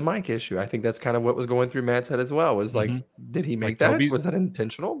that was a mic issue. I think that's kind of what was going through Matt's head as well. Was like, did he make that? Was that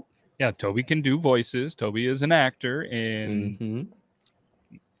intentional? Yeah, Toby can do voices. Toby is an actor, and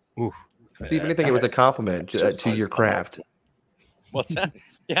oof. See, if anything, it was a compliment to your craft. What's that?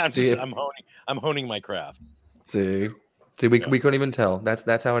 Yeah, I'm honing my craft. See, we couldn't even tell.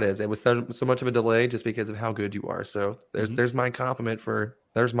 That's how it is. It was so much of a delay just because of how good you are. So there's my compliment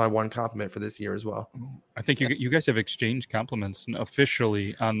there's my one compliment for this year as well. I think you guys have exchanged compliments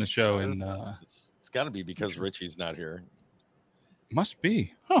officially on the show, and it's got to be because Richie's not here. Must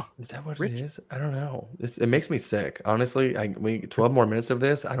be. Huh. Is that what it is? I don't know. It makes me sick. Honestly, 12 more minutes of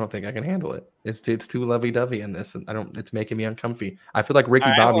this, I don't think I can handle it. It's too lovey-dovey in this. And it's making me uncomfy. I feel like Ricky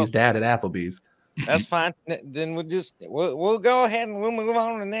Bobby's dad at Applebee's. That's fine. Then we'll go ahead and we'll move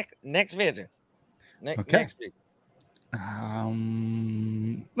on to the next visit. Next week.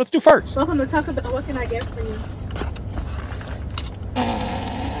 Let's do farts. Welcome to Taco Bell. What can I get for you?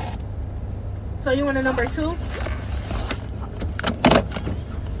 So you want a number 2?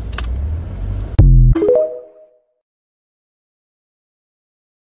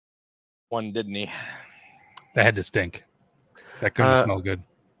 One, didn't he? That had to stink. That couldn't smell good.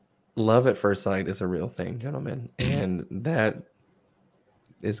 Love at first sight is a real thing, gentlemen, and that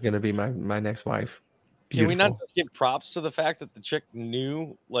is going to be my next wife. Beautiful. Can we not just give props to the fact that the chick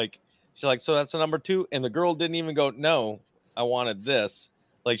knew? Like, she's like, so that's a number 2, and the girl didn't even go, no, I wanted this.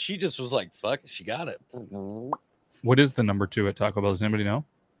 Like, she just was like, fuck, she got it. What is the number 2 at Taco Bell? Does anybody know?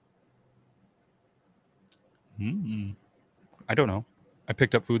 I don't know. I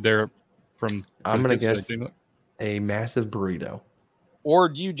picked up food there from. I'm gonna guess a massive burrito. Or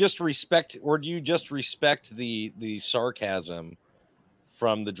do you just respect? The sarcasm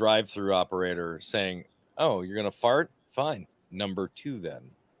from the drive-through operator saying, "Oh, you're gonna fart? Fine, number 2 then."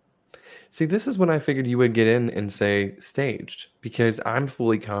 See, this is when I figured you would get in and say staged, because I'm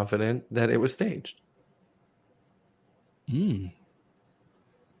fully confident that it was staged.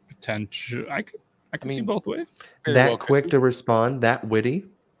 Potential. I could see both ways. That quick to respond, that witty.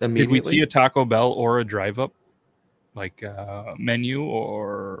 Immediately. Did we see a Taco Bell or a drive-up, like menu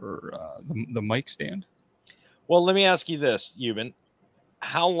or the mic stand? Well, let me ask you this, Euban.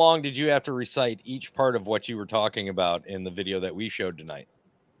 How long did you have to recite each part of what you were talking about in the video that we showed tonight?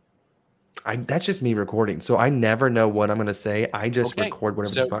 That's just me recording, so I never know what I'm going to say. I just record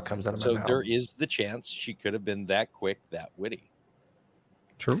whatever the fuck comes out of my mouth. So there is the chance she could have been that quick, that witty.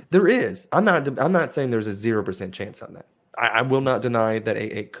 True. There is. I'm not saying there's a 0% chance on that. I will not deny that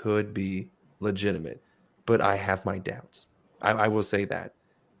it could be legitimate, but I have my doubts. I will say that.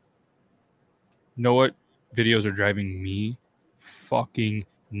 Know what videos are driving me fucking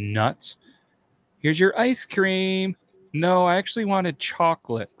nuts? Here's your ice cream. No, I actually wanted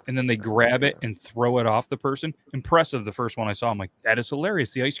chocolate. And then they grab it and throw it off the person. Impressive, the first one I saw. I'm like, that is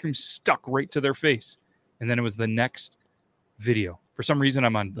hilarious. The ice cream stuck right to their face. And then it was the next video. For some reason,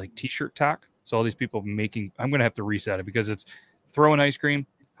 I'm on like t-shirt talk. So all these people making, I'm going to have to reset it because it's throw an ice cream,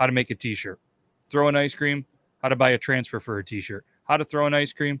 how to make a t-shirt. Throw an ice cream, how to buy a transfer for a t-shirt. How to throw an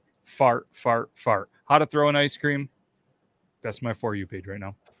ice cream, fart, fart, fart. How to throw an ice cream. That's my For You page right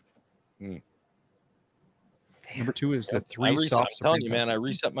now. Number 2 is the 3 soft. I'm telling you, man, I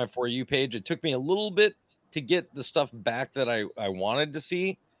reset my For You page. It took me a little bit to get the stuff back that I wanted to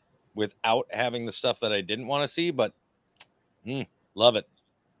see without having the stuff that I didn't want to see, but love it.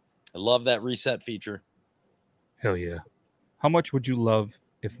 I love that reset feature. Hell yeah. How much would you love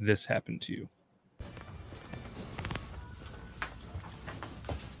if this happened to you?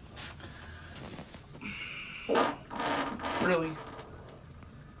 Really?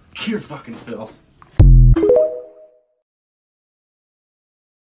 You're fucking filth.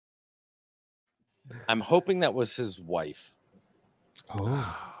 I'm hoping that was his wife.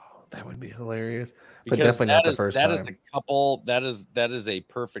 Oh, that would be hilarious. But Because definitely not the first time. That is a couple.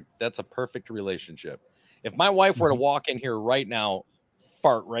 That's a perfect relationship. If my wife were to walk in here right now,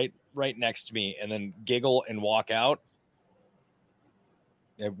 fart right next to me, and then giggle and walk out,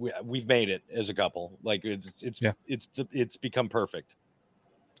 we've made it as a couple. Like it's become perfect.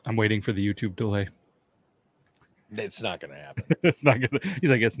 I'm waiting for the YouTube delay. It's not going to happen. It's not gonna.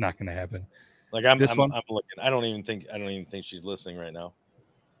 He's like, it's not going to happen. Like I'm looking. I don't even think she's listening right now.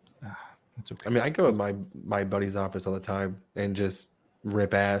 That's okay. I mean, I go to my buddy's office all the time and just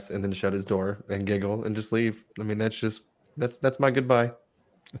rip ass and then shut his door and giggle and just leave. I mean, that's my goodbye.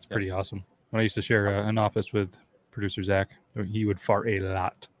 That's pretty awesome. When I used to share an office with producer Zach, he would fart a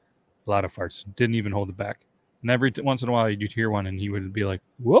lot of farts. Didn't even hold it back. And every once in a while, you'd hear one, and he would be like,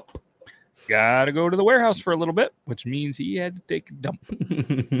 "Whoop, gotta go to the warehouse for a little bit," which means he had to take a dump.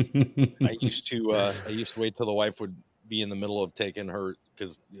 I used to wait till the wife would be in the middle of taking her,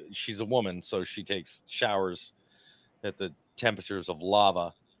 because she's a woman, so she takes showers at the temperatures of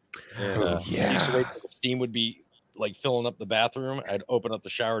lava. And, I used to wait till the steam would be like filling up the bathroom. I'd open up the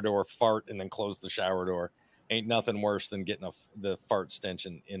shower door, fart, and then close the shower door. Ain't nothing worse than getting the fart stench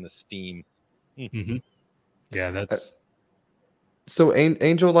in the steam. Mm-hmm. Yeah, that's. So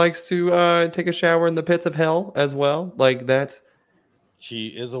Angel likes to take a shower in the pits of hell as well. Like that's. She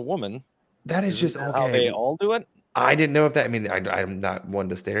is a woman. That is just okay. How they all do it. I didn't know if that. I mean, I'm not one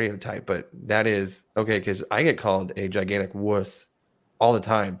to stereotype, but that is okay because I get called a gigantic wuss all the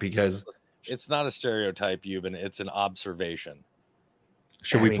time because it's not a stereotype, Euban. It's an observation.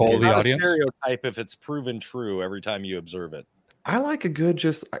 Should we poll the audience? A stereotype if it's proven true every time you observe it. I like a good,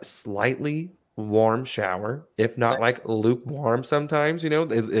 just slightly warm shower, if not like lukewarm. Sometimes,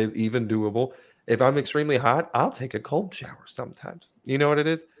 is even doable. If I'm extremely hot, I'll take a cold shower sometimes. You know what it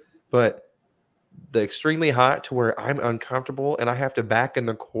is, but the extremely hot to where I'm uncomfortable and I have to back in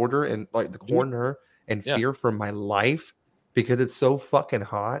the corner and fear for my life because it's so fucking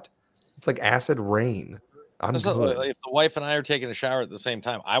hot. It's like acid rain. I'm good. If the wife and I are taking a shower at the same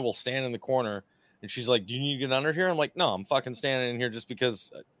time, I will stand in the corner and she's like, "Do you need to get under here?" I'm like, "No, I'm fucking standing in here just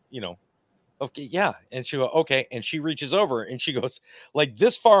because, okay, yeah." And she go, "Okay." And she reaches over and she goes like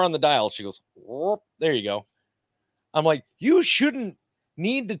this far on the dial. She goes, "Whoop, there you go." I'm like, "You shouldn't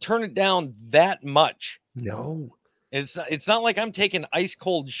need to turn it down that much." No. It's not like I'm taking ice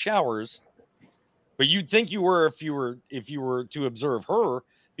cold showers, but you'd think you were if you were to observe her,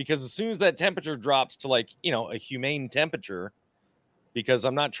 because as soon as that temperature drops to like, a humane temperature, because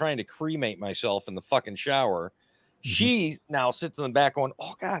I'm not trying to cremate myself in the fucking shower, she now sits in the back going,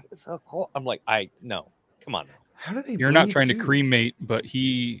 "Oh God, it's so cold." I'm like, no, come on now. How do they? You're not trying to cremate, but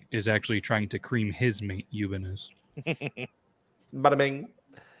he is actually trying to cream his mate. Euban is. Bada bing.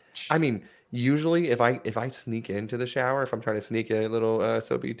 I mean, usually if I sneak into the shower, if I'm trying to sneak a little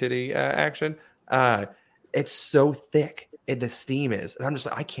soapy titty action, it's so thick. The steam is, and I'm just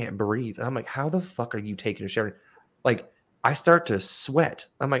like, I can't breathe. And I'm like, how the fuck are you taking a shower? Like, I start to sweat.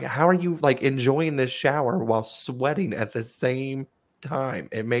 I'm like, how are you like enjoying this shower while sweating at the same time?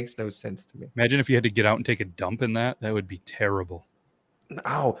 It makes no sense to me. Imagine if you had to get out and take a dump in that. That would be terrible.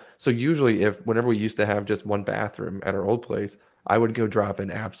 Oh, so usually whenever we used to have just one bathroom at our old place, I would go drop an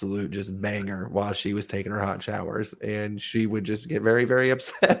absolute just banger while she was taking her hot showers, and she would just get very, very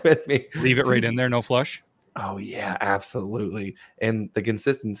upset with me. Leave it right in there, no flush. Oh yeah, absolutely. And the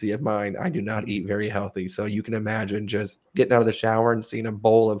consistency of mine, I do not eat very healthy. So you can imagine just getting out of the shower and seeing a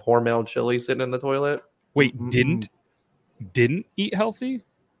bowl of Hormel chili sitting in the toilet. Wait, didn't eat healthy?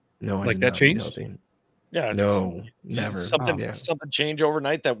 No, I like did that not eat changed. healthy. Yeah. No, never. Something change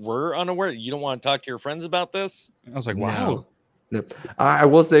overnight that we're unaware. You don't want to talk to your friends about this? I was like, wow. No. I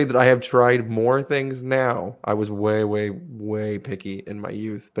will say that I have tried more things now. I was way, way, way picky in my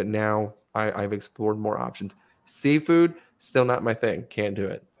youth, but now I've explored more options. Seafood, still not my thing. Can't do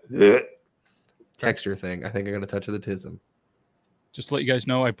it. Texture thing. I think I'm going to touch the tism. Just to let you guys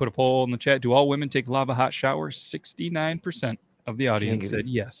know, I put a poll in the chat. Do all women take lava hot showers? 69% of the audience said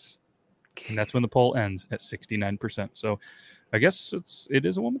yes. And that's when the poll ends at 69%. So I guess it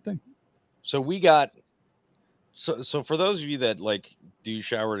is a woman thing. So we got so for those of you that like do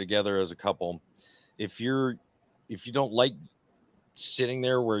shower together as a couple, if you don't like sitting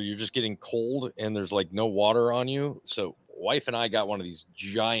there where you're just getting cold and there's like no water on you, so wife and I got one of these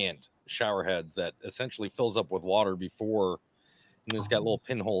giant shower heads that essentially fills up with water before, and it's got little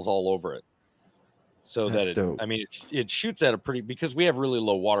pinholes all over it. So That's that dope. I mean, it shoots at a pretty, because we have really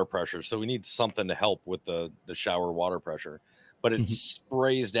low water pressure, so we need something to help with the shower water pressure. But it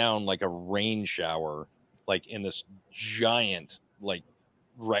sprays down like a rain shower, like in this giant like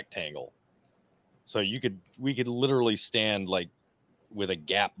rectangle. So we could literally stand like with a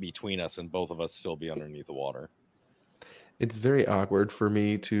gap between us, and both of us still be underneath the water. It's very awkward for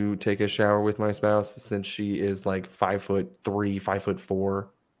me to take a shower with my spouse since she is like 5'3", 5'4",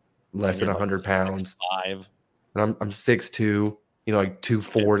 less than 100 pounds. 6'5". And I'm 6'2", like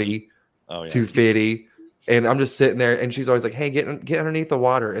 240, 250. 250. And I'm just sitting there, and she's always like, hey, get underneath the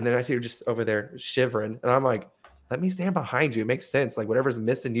water. And then I see her just over there shivering. And I'm like, let me stand behind you. It makes sense. Like, whatever's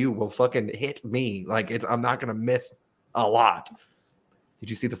missing you will fucking hit me. Like, I'm not going to miss a lot.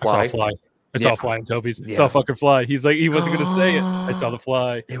 Did you see the fly? I saw a fly. I saw a fly in Toby's. Yeah. I saw a fucking fly. He's like, he wasn't going to say it. I saw the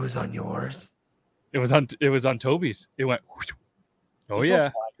fly. It was on yours. It was on Toby's. It went, whoosh. Oh,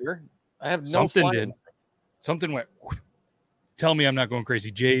 yeah. I have no Something fly. did. Something went, whoosh. Tell me I'm not going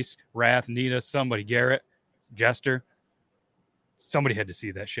crazy. Jace, Wrath, Nita, somebody, Garrett, Jester. Somebody had to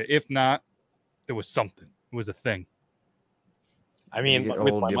see that shit. If not, there was something. It was a thing. I mean, You get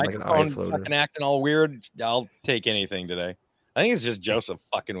with old, my you have like an eye microphone floater. fucking acting all weird, I'll take anything today. I think it's just Joseph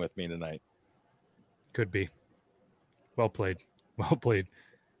fucking with me tonight. Could be. Well played. Well played.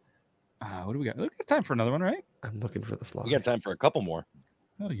 What do we got? We got time for another one, right? I'm looking for the fly. We got time for a couple more.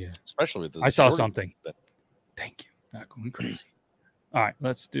 Oh, yeah. Especially with this. I saw something. Thank you. Not going crazy. All right,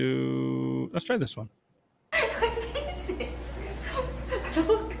 let's try this one.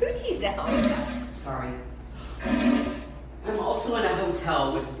 Gucci's out. Sorry. I'm also in a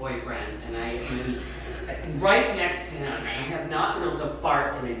hotel with a boyfriend, and I am right next to him. I have not been able to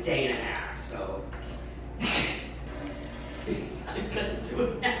fart in a day and a half, so I'm gonna do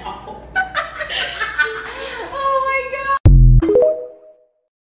it now. Oh my god.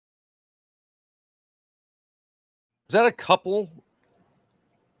 Is that a couple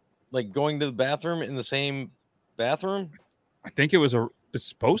like going to the bathroom in the same bathroom? I think it's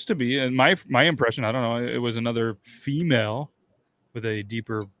supposed to be, and my impression, I don't know, it was another female with a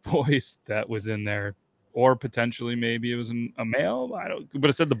deeper voice that was in there, or potentially maybe it was a male. I don't, but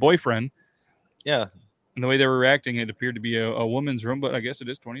it said the boyfriend. Yeah, and the way they were reacting, it appeared to be a woman's room. But I guess it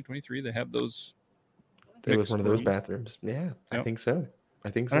is 2023. They have those. There was one of those rooms. bathrooms. Yeah, I Yep. think so. I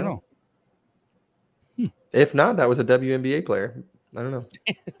I don't know. If not, that was a WNBA player. I don't know.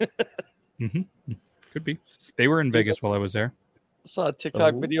 Could be. They were in Vegas while I was there. Saw a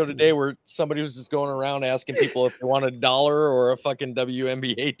TikTok video today where somebody was just going around asking people if they want $1 or a fucking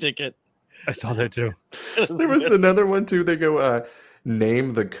WNBA ticket. I saw that too. There was another one too. They go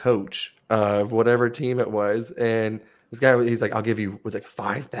name the coach of whatever team it was, and this guy, he's like, I'll give you, was like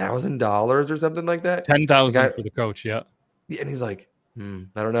 $5,000 or something like that. 10,000 for the coach. Yeah. And he's like,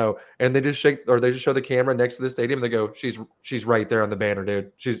 I don't know. And they just they just show the camera next to the stadium. And they go, she's right there on the banner,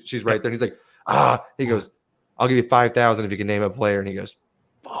 dude. She's right there. And he's like, he goes, I'll give you 5,000 if you can name a player. And he goes,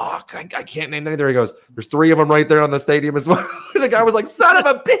 fuck, I can't name anything. He goes, there's 3 of them right there on the stadium as well. The guy was like, son of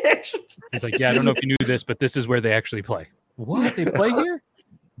a bitch. He's like, yeah, I don't know if you knew this, but this is where they actually play. What? They play here?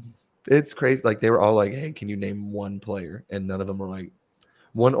 It's crazy. Like, they were all like, hey, can you name one player? And none of them were like,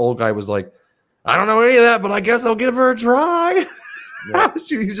 one old guy was like, I don't know any of that, but I guess I'll give her a try. Yeah.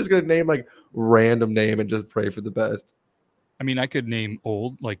 He's just going to name like random name and just pray for the best. I mean, I could name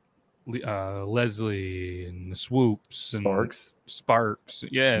old, like Leslie and the Swoops. Sparks. And Sparks.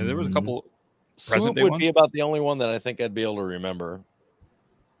 Yeah, there was a couple. Swoop would be about the only one that I think I'd be able to remember.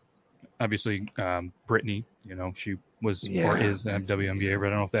 Obviously, Brittany, she was or is WNBA, but I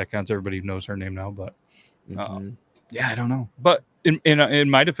don't know if that counts. Everybody knows her name now, but I don't know. But in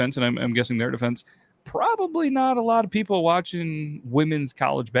my defense, and I'm guessing their defense, probably not a lot of people watching women's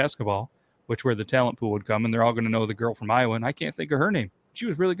college basketball, which where the talent pool would come, and they're all going to know the girl from Iowa, and I can't think of her name. She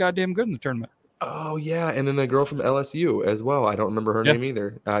was really goddamn good in the tournament. Oh yeah, and then the girl from LSU as well. I don't remember her name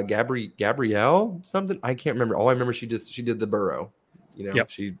either. Gabrielle something. I can't remember. All I remember she did the burrow.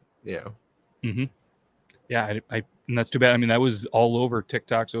 Mm-hmm. Yeah, and that's too bad. I mean, that was all over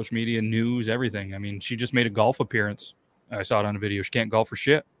TikTok, social media, news, everything. I mean, she just made a golf appearance. I saw it on a video. She can't golf for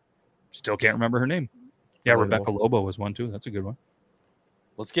shit. Still can't remember her name. Yeah, Rebecca Lobo was one too. That's a good one.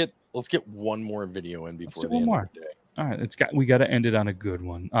 Let's get one more video in before the end of the day. All right, we got to end it on a good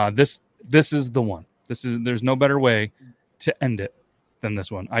one. This is the one. There's no better way to end it than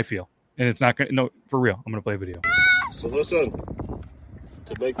this one, I feel. And it's not gonna for real. I'm gonna play a video. So listen,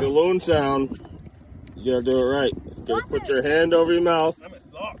 to make the loon sound, you gotta do it right. You gotta put your hand over your mouth.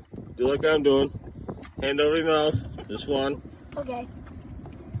 Do like I'm doing. Hand over your mouth. Just one. Okay.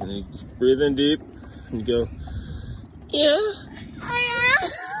 And then you breathe in deep and you go, yeah.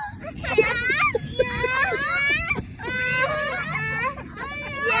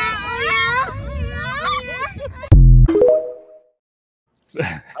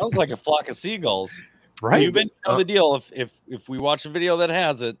 Sounds like a flock of seagulls. Right. You've been the deal. If we watch a video that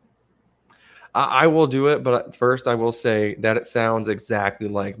has it, I will do it. But first, I will say that it sounds exactly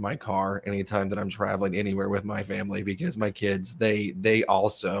like my car anytime that I'm traveling anywhere with my family, because my kids, they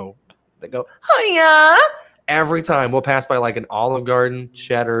go, hiya. Every time we'll pass by like an Olive Garden,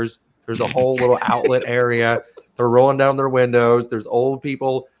 Cheddar's, there's a whole little outlet area. They're rolling down their windows. There's old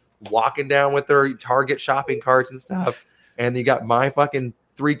people walking down with their Target shopping carts and stuff. And you got my fucking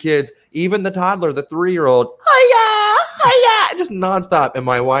 3 kids, even the toddler, the 3-year-old, hiya, just nonstop. And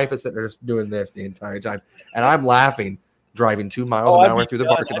my wife is sitting there doing this the entire time. And I'm laughing, driving 2 miles an hour through the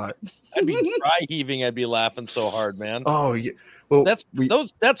parking lot. I'd be dry heaving. I'd be laughing so hard, man. Oh, yeah. Well,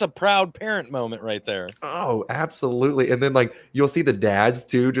 that's a proud parent moment right there. Oh, absolutely. And then like you'll see the dads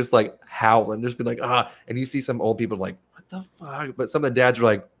too, just like howling, just be like, and you see some old people like, what the fuck? But some of the dads are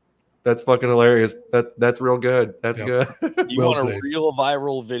like, that's fucking hilarious. That's real good. That's good. You want a real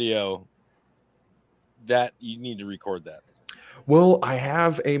viral video, that you need to record that. Well, I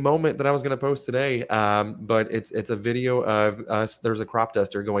have a moment that I was going to post today, but it's a video of us. There's a crop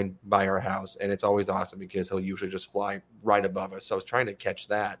duster going by our house, and it's always awesome because he'll usually just fly right above us. So I was trying to catch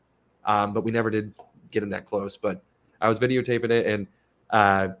that, but we never did get him that close. But I was videotaping it, and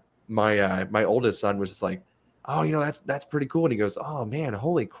my oldest son was just like, "Oh, that's pretty cool." And he goes, "Oh man,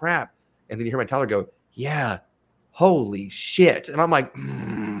 holy crap!" And then you hear my toddler go, "Yeah, holy shit!" And I'm like.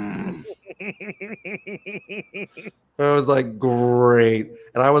 I was like, great.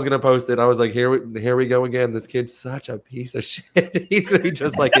 And I was going to post it. I was like, here we go again. This kid's such a piece of shit. He's going to be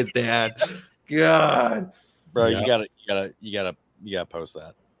just like his dad. God. Bro, you gotta post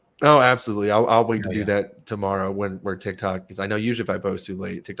that. Oh, absolutely. I'll wait to do that tomorrow when we're TikTok. Because I know usually if I post too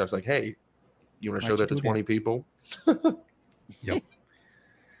late, TikTok's like, hey, you want to show that to 20 people? Yep.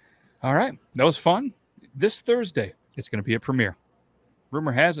 All right. That was fun. This Thursday, it's going to be a premiere.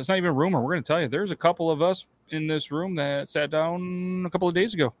 Rumor has it's not even a rumor. We're going to tell you there's a couple of us in this room that sat down a couple of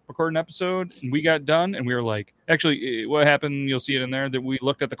days ago, recorded an episode, and we got done, and we were like, actually, what happened? You'll see it in there that we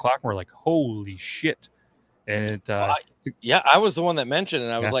looked at the clock and we're like, holy shit! And I was the one that mentioned,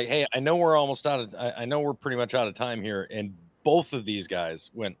 and I was like, hey, I know we're almost out of, I know we're pretty much out of time here, and both of these guys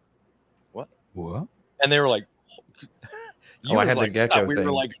went, what? And they were like, I had the gecko we thing.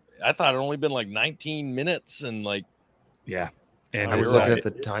 were like, I thought it only been like 19 minutes, and like, yeah. And I was looking at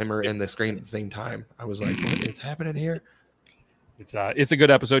the timer and the screen at the same time. I was like, what is happening here? It's a good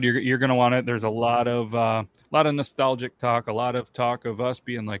episode. You're going to want it. There's a lot of nostalgic talk, a lot of talk of us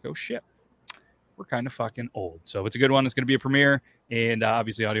being like, oh shit, we're kind of fucking old. So it's a good one. It's going to be a premiere, and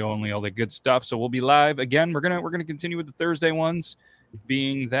obviously audio only, all that good stuff. So we'll be live again. We're gonna continue with the Thursday ones,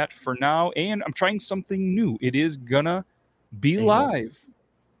 being that for now. And I'm trying something new. It is gonna be live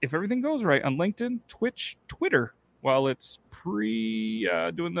if everything goes right on LinkedIn, Twitch, Twitter, while it's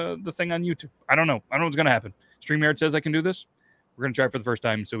doing the thing on YouTube. I don't know what's going to happen. StreamYard says I can do this. We're going to try it for the first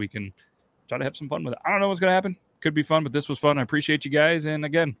time so we can try to have some fun with it. I don't know what's going to happen. Could be fun, but this was fun. I appreciate you guys. And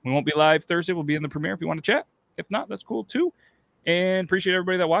again, we won't be live Thursday. We'll be in the premiere if you want to chat. If not, that's cool too. And appreciate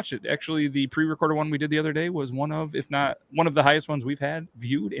everybody that watched it. Actually, the pre-recorded one we did the other day was one of, if not one of the highest ones we've had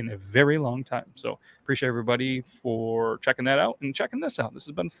viewed in a very long time. So appreciate everybody for checking that out and checking this out. This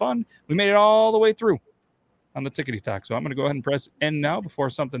has been fun. We made it all the way through on the Tickety Talk. So I'm going to go ahead and press end now before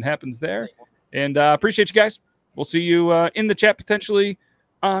something happens there. And appreciate you guys. We'll see you in the chat potentially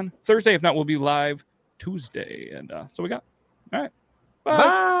on Thursday. If not, we'll be live Tuesday. And so we got. All right.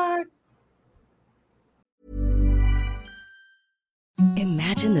 Bye.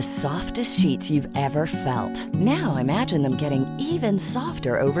 Imagine the softest sheets you've ever felt. Now imagine them getting even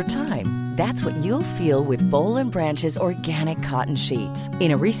softer over time. That's what you'll feel with Boll & Branch's organic cotton sheets.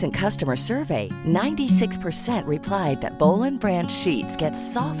 In a recent customer survey, 96% replied that Boll & Branch sheets get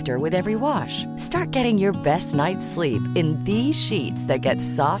softer with every wash. Start getting your best night's sleep in these sheets that get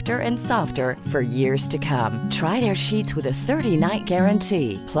softer and softer for years to come. Try their sheets with a 30-night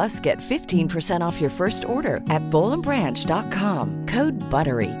guarantee. Plus, get 15% off your first order at bollandbranch.com. Code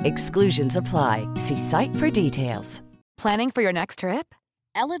BUTTERY. Exclusions apply. See site for details. Planning for your next trip?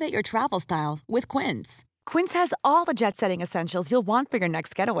 Elevate your travel style with Quince. Quince has all the jet-setting essentials you'll want for your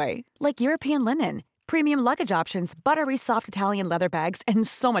next getaway, like European linen, premium luggage options, buttery soft Italian leather bags, and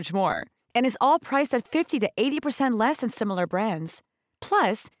so much more. And is all priced at 50 to 80% less than similar brands.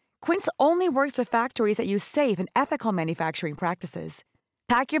 Plus, Quince only works with factories that use safe and ethical manufacturing practices.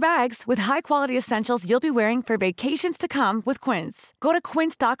 Pack your bags with high-quality essentials you'll be wearing for vacations to come with Quince. Go to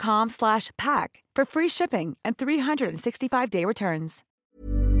quince.com/pack for free shipping and 365-day returns.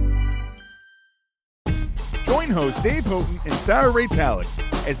 Join hosts Dave Houghton and Sarah Ray Palick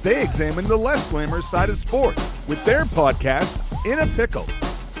as they examine the less glamorous side of sports with their podcast, In a Pickle.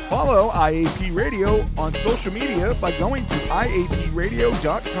 Follow IAP Radio on social media by going to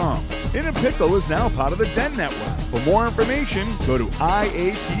IAPradio.com. In a Pickle is now part of the Den Network. For more information, go to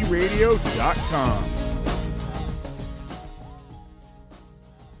IAPradio.com.